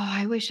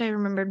I wish I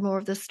remembered more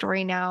of the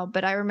story now,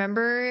 but I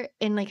remember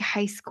in like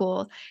high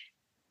school,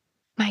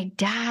 my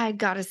dad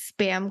got a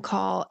spam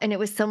call and it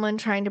was someone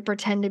trying to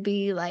pretend to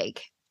be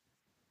like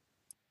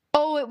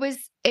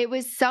it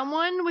was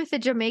someone with a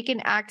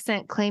Jamaican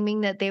accent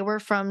claiming that they were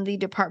from the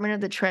Department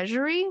of the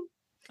Treasury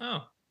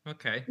oh,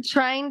 okay.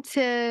 trying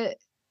to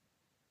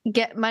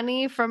get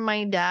money from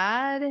my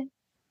dad.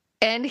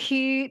 And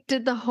he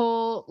did the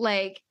whole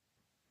like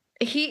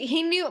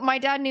he knew my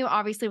dad knew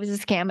obviously it was a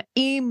scam Yep.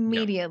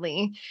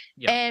 immediately.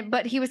 Yep. And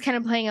but he was kind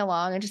of playing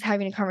along and just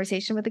having a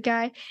conversation with the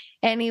guy.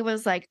 And he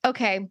was like,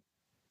 okay,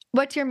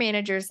 what's your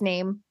manager's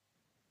name?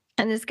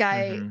 And this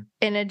guy Mm-hmm.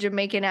 in a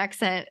Jamaican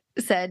accent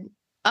said,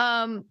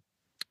 um,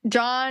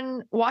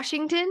 John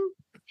Washington.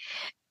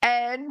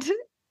 And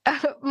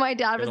my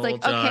dad Good was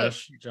like, old okay,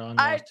 John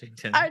I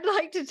Washington. I'd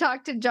like to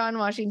talk to John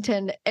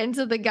Washington. And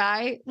so the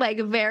guy, like,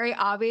 very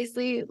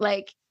obviously,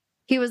 like,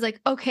 he was like,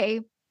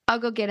 okay, I'll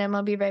go get him.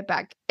 I'll be right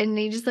back. And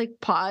he just like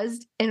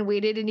paused and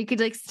waited, and you could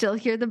like still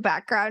hear the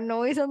background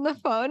noise on the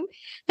phone.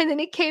 And then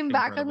he came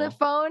back on the Incredible.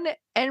 phone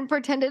and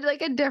pretended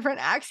like a different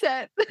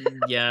accent.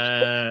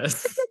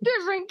 Yes.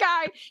 Different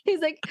guy.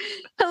 He's like,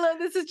 hello,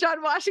 this is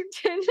John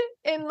Washington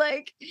in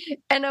like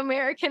an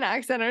American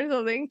accent or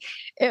something.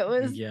 It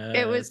was, and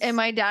Yes.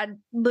 my dad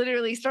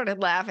literally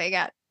started laughing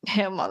at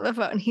him on the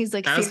phone. He's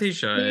like, As he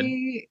should.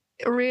 seriously,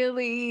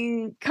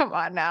 really? Come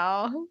on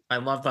now. I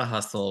love the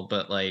hustle,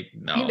 but like,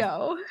 I no,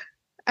 know.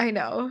 I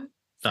know.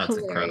 It's that's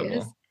hilarious.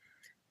 incredible.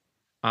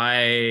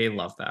 I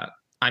love that.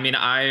 I mean,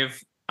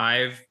 I've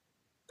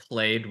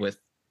played with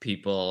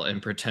people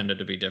and pretended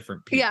to be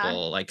different Yeah.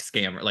 people, like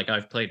scammer. Like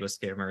I've played with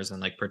scammers and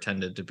like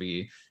pretended to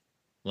be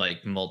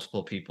like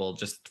multiple people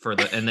just for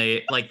the and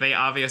they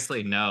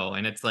obviously know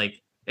and it's like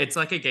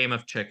a game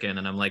of chicken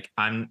and I'm like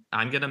I'm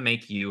gonna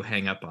make you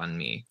hang up on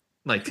me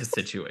like a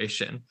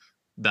situation.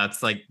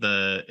 That's like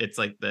the it's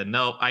like the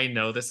no, I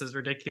know this is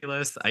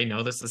ridiculous. I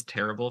know this is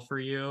terrible for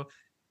you,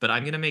 but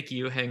I'm gonna make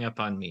you hang up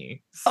on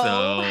me.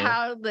 Oh,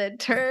 how the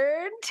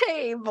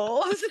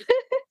turntables.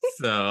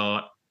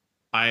 So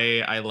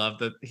I love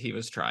that he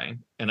was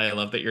trying and I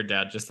love that your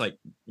dad just like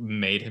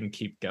made him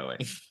keep going.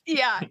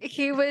 Yeah.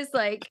 He was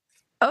like,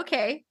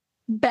 okay,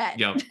 bet.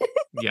 Yep.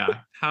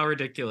 Yeah. How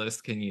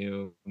ridiculous can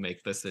you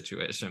make the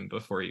situation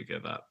before you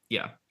give up?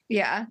 Yeah.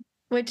 Yeah.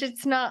 Which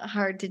it's not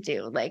hard to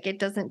do. Like it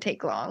doesn't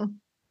take long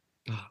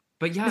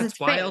But yeah, because it's it's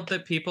wild fake.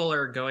 that people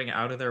are going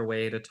out of their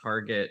way to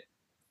target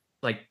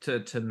like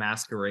to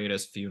masquerade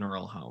as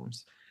funeral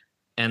homes.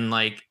 And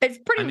like It's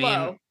I pretty mean,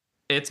 low.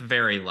 it's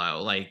very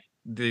low. Like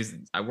these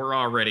we're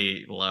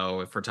already low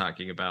if we're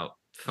talking about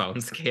phone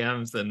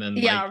scams and then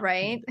Yeah, like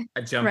right.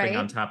 jumping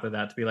on Right. top of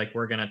that to be like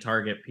we're going to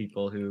target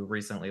people who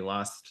recently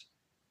lost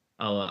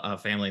a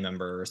family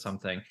member or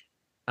something.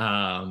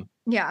 Um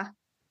Yeah.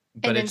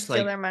 but And then it's steal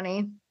like their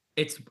money.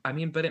 it's I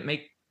mean but it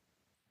make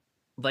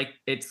like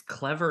it's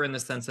clever in the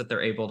sense that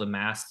they're able to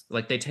mask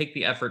like they take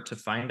the effort to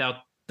find out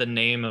the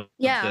name of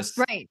Yeah, this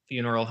right.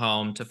 funeral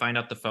home, to find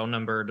out the phone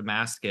number, to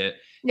mask it,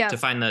 to Yep.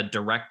 find the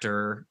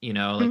director, you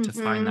know, like to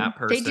find Mhm.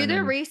 that They do person. their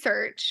And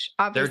research,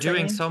 they're doing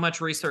obviously. so much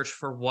research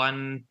for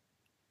one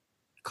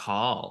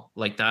call.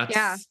 Like Yeah.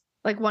 that's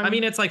Like I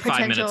mean, one it's like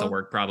 5 minutes of potential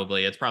work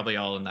probably. It's probably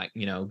all in that,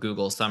 you know,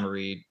 Google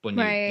summary when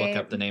you look right.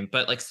 up the name.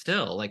 But like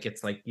still, like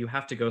it's like you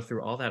have to go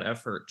through all that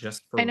effort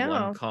just I for one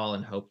know. call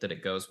and hope that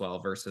it goes well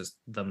versus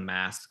the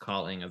mass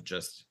calling of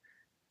just,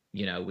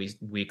 you know,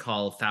 we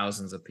call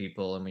thousands of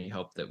people and we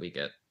hope that we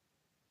get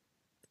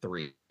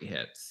 3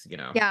 hits, you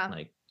know, Yeah.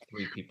 like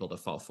 3 people to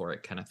fall for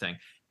it kind of thing.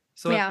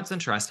 So Yeah. that's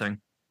interesting.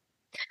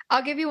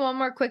 I'll give you one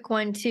more quick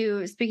one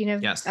too. Speaking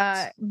of Yes.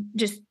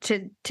 just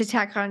to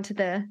tack on to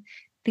the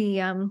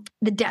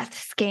death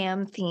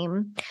scam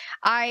theme.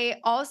 I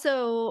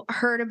also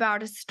heard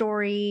about a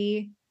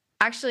story,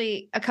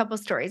 actually a couple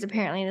stories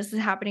apparently this is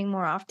happening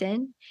more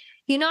often.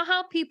 You know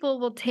how people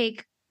will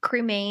take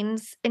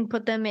cremains and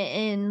put them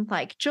in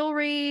like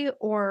jewelry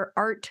or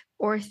art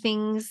or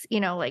things, you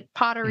know, like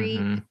pottery.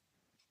 Hmm.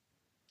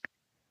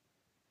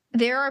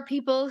 There are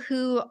people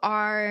who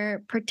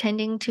are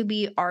pretending to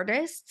be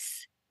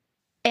artists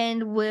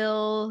and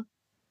will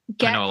I know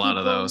get a lot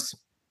of people those.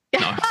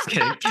 No, I'm just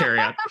kidding. Carry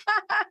on.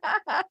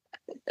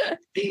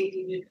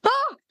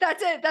 Oh,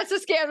 that's it. That's a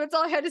scam. That's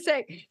all I had to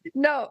say.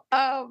 No,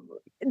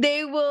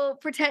 they will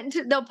pretend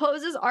to, they'll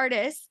pose as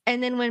artists.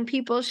 And then when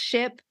people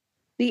ship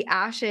the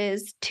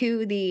ashes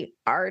to the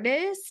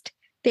artist,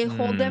 they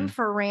hold them Mm.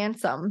 for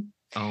ransom.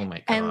 Oh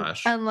my And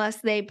gosh.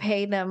 unless they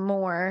pay them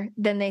more,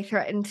 then they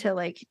threaten to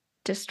like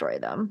destroy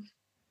them.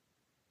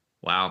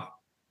 Wow.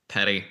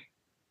 Petty.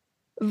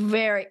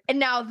 Very. And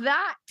now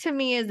that to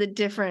me is a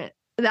different,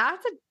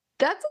 that's a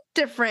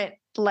different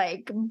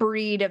like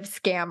breed of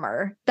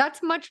scammer.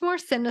 That's much more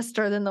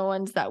sinister than the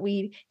ones that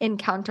we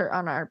encounter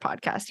on our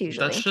podcast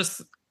usually. That's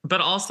just, but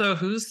also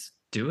who's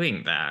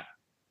doing that?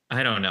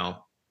 I don't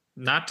know.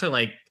 Not to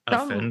like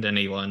offend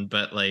anyone,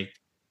 but like,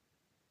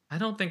 I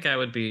don't think I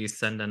would be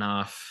sending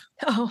off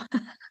Oh,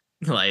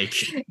 like,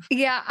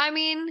 yeah. I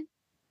mean,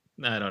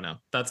 I don't know.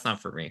 That's not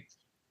for me.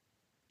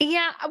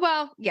 yeah.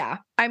 Well, yeah.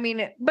 I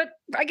mean, but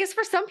I guess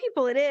for some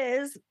people it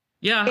is.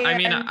 Yeah, I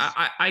mean, And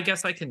I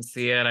guess I can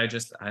see it.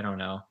 I don't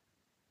know.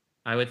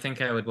 I would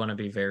think I would want to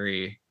be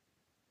very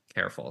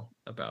careful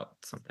about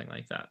something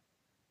like that.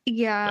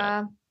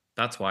 yeah, But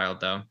that's wild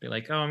though. Be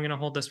like, oh, I'm gonna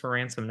hold this for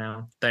ransom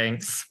now.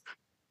 Thanks.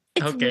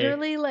 it's Okay.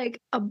 literally like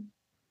they're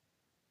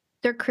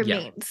Yeah.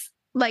 cremains.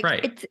 Like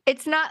Right.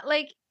 it's not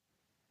like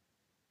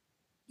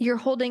you're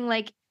holding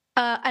like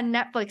a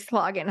Netflix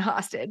login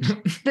hostage.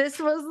 This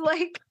was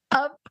like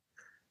a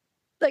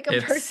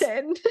It's-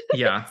 person.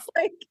 Yeah. It's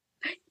like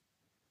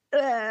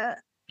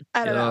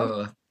I don't know.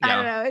 Ugh, I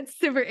don't yeah. know. It's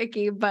super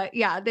icky, but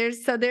yeah,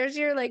 there's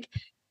your like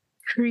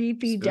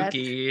creepy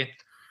Spooky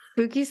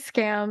spooky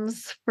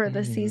scams for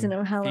the season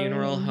of Halloween.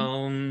 funeral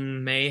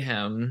home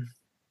mayhem.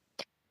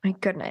 My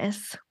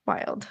goodness,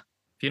 wild.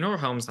 Funeral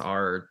homes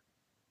are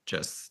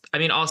just, I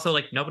mean, also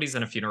like nobody's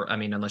in a funeral. I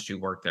mean, unless you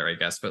work there, I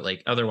guess, but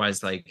like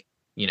otherwise, like,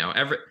 you know,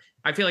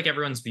 I feel like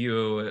everyone's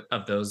view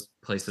of those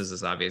places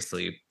is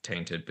obviously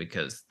tainted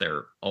because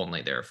they're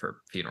only there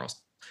for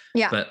funerals.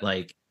 Yeah. But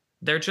like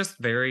they're just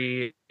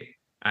very,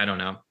 I don't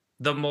know.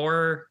 The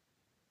more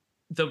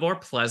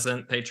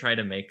pleasant they try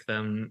to make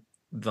them,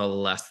 the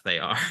less they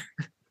are.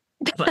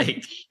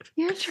 Like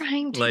You're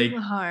trying too like,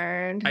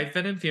 hard. I've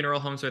been in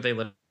funeral homes where they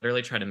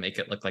literally try to make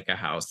it look like a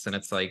house, and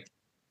it's like,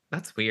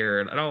 that's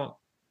weird. I don't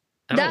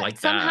That like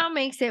somehow that.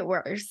 makes it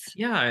worse.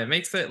 Yeah, it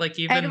makes it like I'd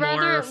even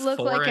rather more it look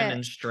like foreign a-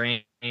 and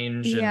strange,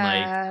 and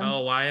Yeah. like,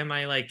 oh, why am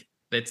I like?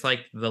 It's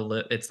like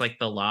it's like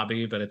the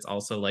lobby, but it's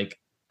also like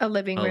A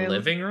living a room.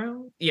 living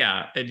room.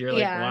 Yeah, and you're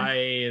like, Yeah. why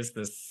is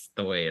this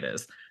the way it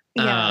is?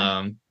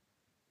 Yeah.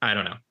 I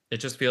don't know. It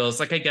just feels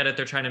like, I get it.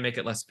 They're trying to make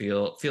it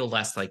feel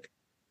less like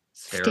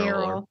sterile or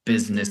Sterile.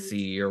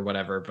 businessy or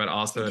whatever, but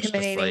also it's just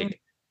Intimidating.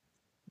 like,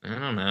 I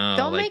don't know.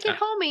 Don't like, make it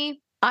homey.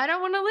 I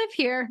don't want to live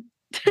here.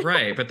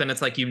 right, but then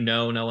it's like, you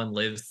know, no one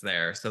lives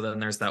there, so then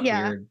there's that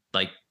Yeah. weird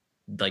like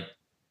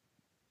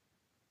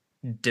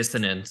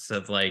dissonance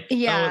of like, oh, it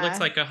Yeah. looks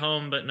like a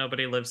home but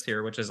nobody lives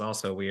here, which is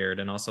also weird.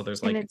 And also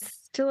there's And like it's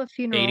still a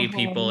funeral 80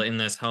 people home. in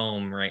this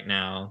home right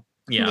now.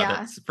 Yeah, Yeah.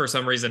 that's for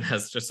some reason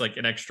has just like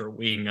an extra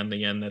wing on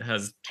the end that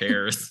has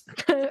chairs.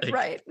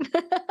 Right.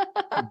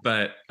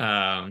 But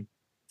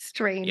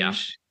Strange. yeah,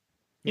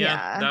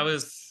 Yeah.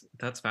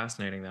 that's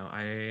fascinating though.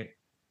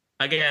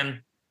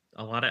 Again,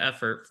 a lot of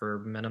effort for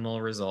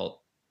minimal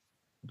result,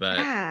 but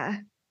Yeah.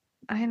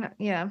 I know.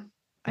 Yeah.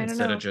 I don't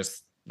instead know. of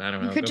just, I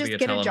don't You know, could go just be a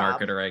get a job.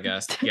 telemarketer, I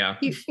guess. Yeah.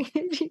 You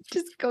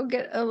just go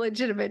get a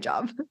legitimate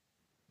job.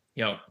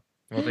 Yo.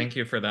 Well, thank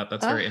you for that.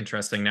 That's very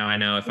interesting. Now I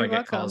know if I You're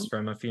get calls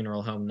welcome. from a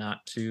funeral home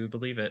not to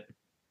believe it.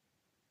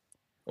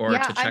 Or Yeah,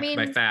 to I check my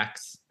mean-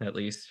 facts, at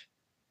least.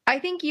 I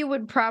think you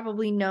would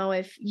probably know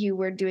if you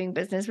were doing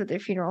business with a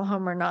funeral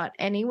home or not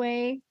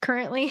anyway,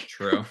 currently.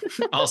 True.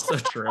 Also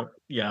true.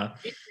 Yeah.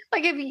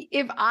 Like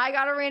if I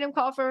got a random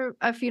call for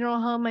a funeral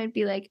home, I'd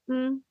be like,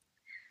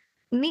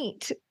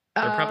 neat.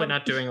 They're probably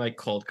not doing like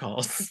cold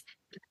calls.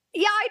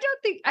 Yeah,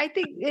 I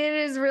think it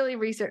is really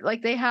research.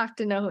 Like they have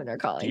to know who they're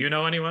calling. Do you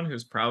know anyone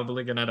who's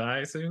probably gonna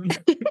die soon?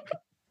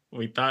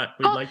 We thought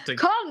we'd like to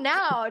call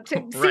now to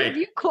see Right. if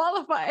you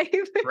qualify.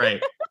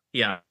 Right.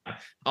 Yeah.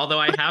 Although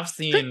I have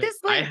seen this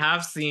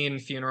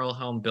link. funeral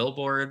home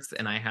billboards,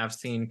 and I have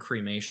seen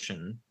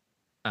cremation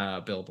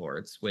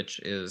billboards, which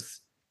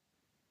is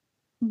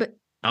But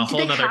a do whole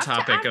they nother have to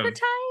topic of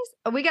advertise?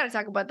 Oh, we got to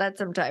talk about that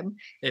sometime.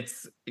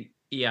 it's,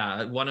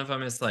 yeah, one of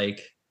them is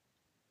like,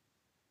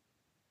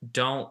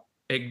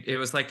 it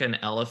was like an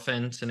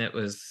elephant, and it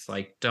was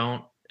like,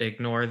 don't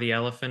ignore the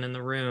elephant in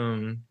the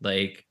room,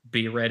 like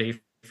be ready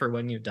for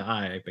when you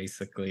die,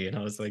 basically. And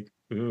I was like,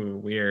 ooh,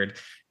 weird.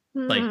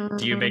 Like,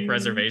 do you make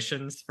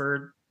reservations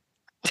for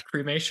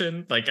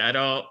cremation? Like,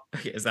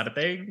 is that a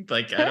thing?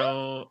 Like, I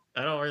don't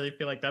really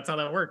feel like that's how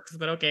that works,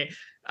 but okay.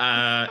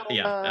 Yeah,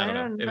 I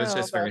don't know. It was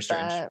just very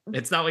strange. That.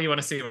 It's not what you want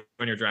to see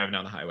when you're driving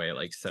down the highway at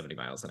like 70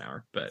 miles an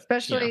hour, but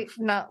Especially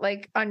not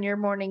like on your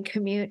morning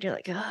commute. You're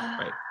like,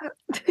 Right.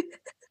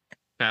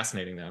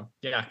 Fascinating though.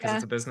 Yeah, because Yeah.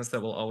 it's a business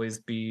that will always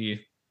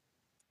be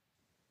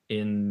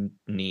in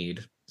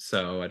need.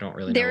 So I don't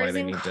really know There why is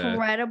they need to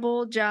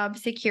incredible job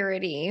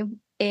security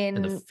in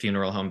the in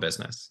funeral home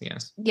business.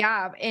 Yes.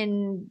 yeah,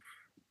 in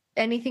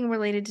Anything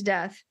related to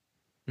death,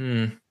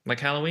 Like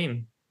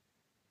Halloween,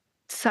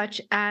 such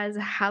as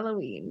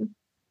Halloween.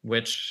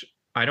 which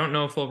I don't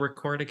know if we'll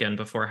record again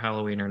before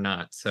Halloween or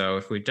not. So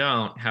if we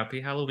don't,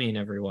 happy Halloween,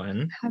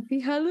 everyone. Happy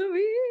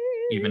Halloween.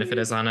 Even if it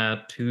is on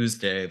a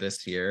Tuesday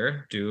this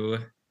year, do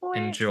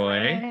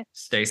enjoy,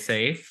 stay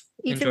safe,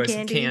 Eat enjoy some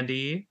some candy.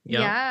 candy.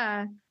 Yep.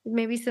 Yeah.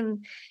 Maybe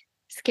some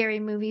scary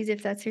movies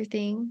if that's your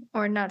thing,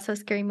 or not so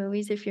scary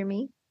movies if you're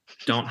me.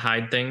 Don't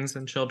hide things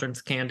in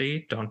children's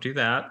candy. Don't do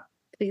that.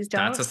 Please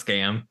don't. That's a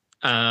scam.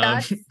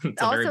 That's it's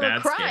a very also a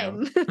bad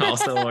crime. scam.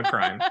 Also a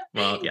crime.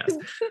 Well, yes.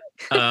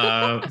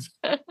 I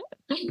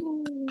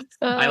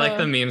like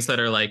the memes that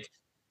are like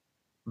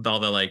all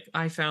the like,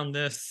 I found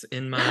this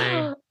in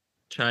my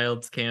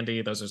child's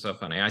candy. Those are so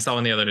funny. I saw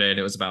one the other day and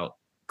it was about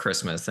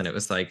Christmas and it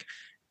was like,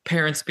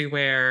 parents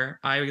beware.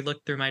 I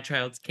looked through my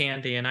child's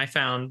candy and I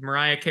found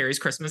Mariah Carey's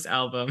Christmas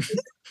album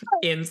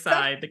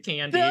inside the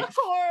candy.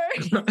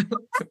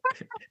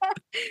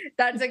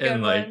 That's a good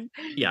like, one.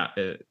 Yeah,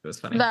 it was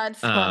funny. That's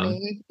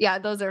funny. Yeah,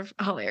 those are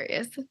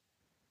hilarious.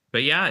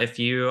 But yeah, if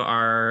you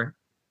are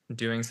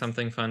doing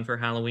something fun for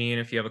Halloween,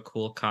 if you have a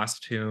cool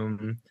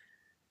costume,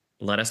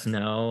 let us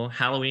know.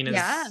 Halloween is,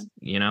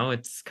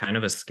 it's kind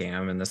of a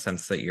scam in the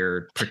sense that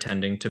you're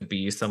pretending to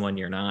be someone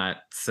you're not.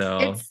 So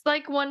it's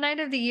like one night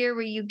of the year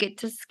where you get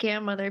to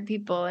scam other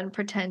people and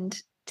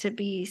pretend to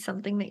be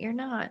something that you're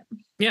not.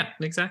 Yeah,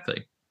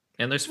 exactly.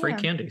 And there's free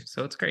candy,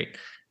 so it's great.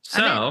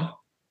 So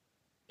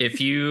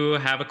if you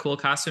have a cool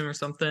costume or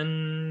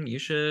something, you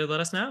should let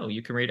us know.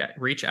 You can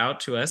reach out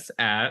to us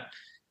at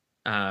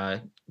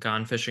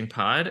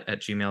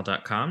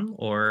gonefishingpod@gmail.com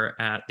or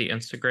at the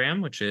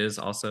Instagram, which is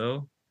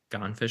also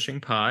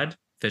gonefishingpod,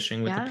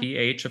 fishing with the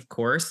PH, of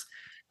course.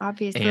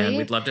 Obviously. And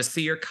we'd love to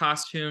see your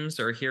costumes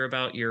or hear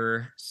about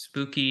your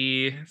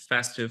spooky,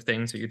 festive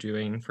things that you're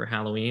doing for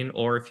Halloween,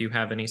 or if you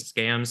have any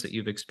scams that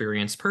you've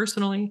experienced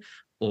personally,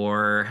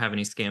 or have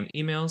any scam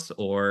emails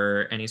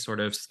or any sort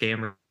of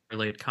scam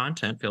related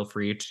content, feel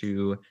free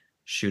to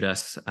shoot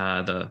us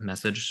the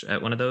message at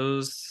one of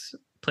those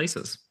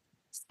places.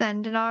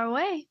 Send it our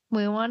way.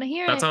 We want to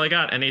hear it. That's all I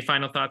got. Any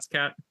final thoughts,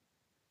 Kat?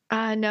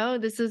 No,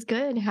 this is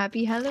good.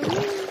 Happy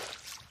Halloween.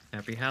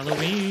 Happy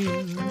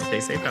Halloween. Stay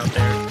safe out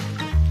there.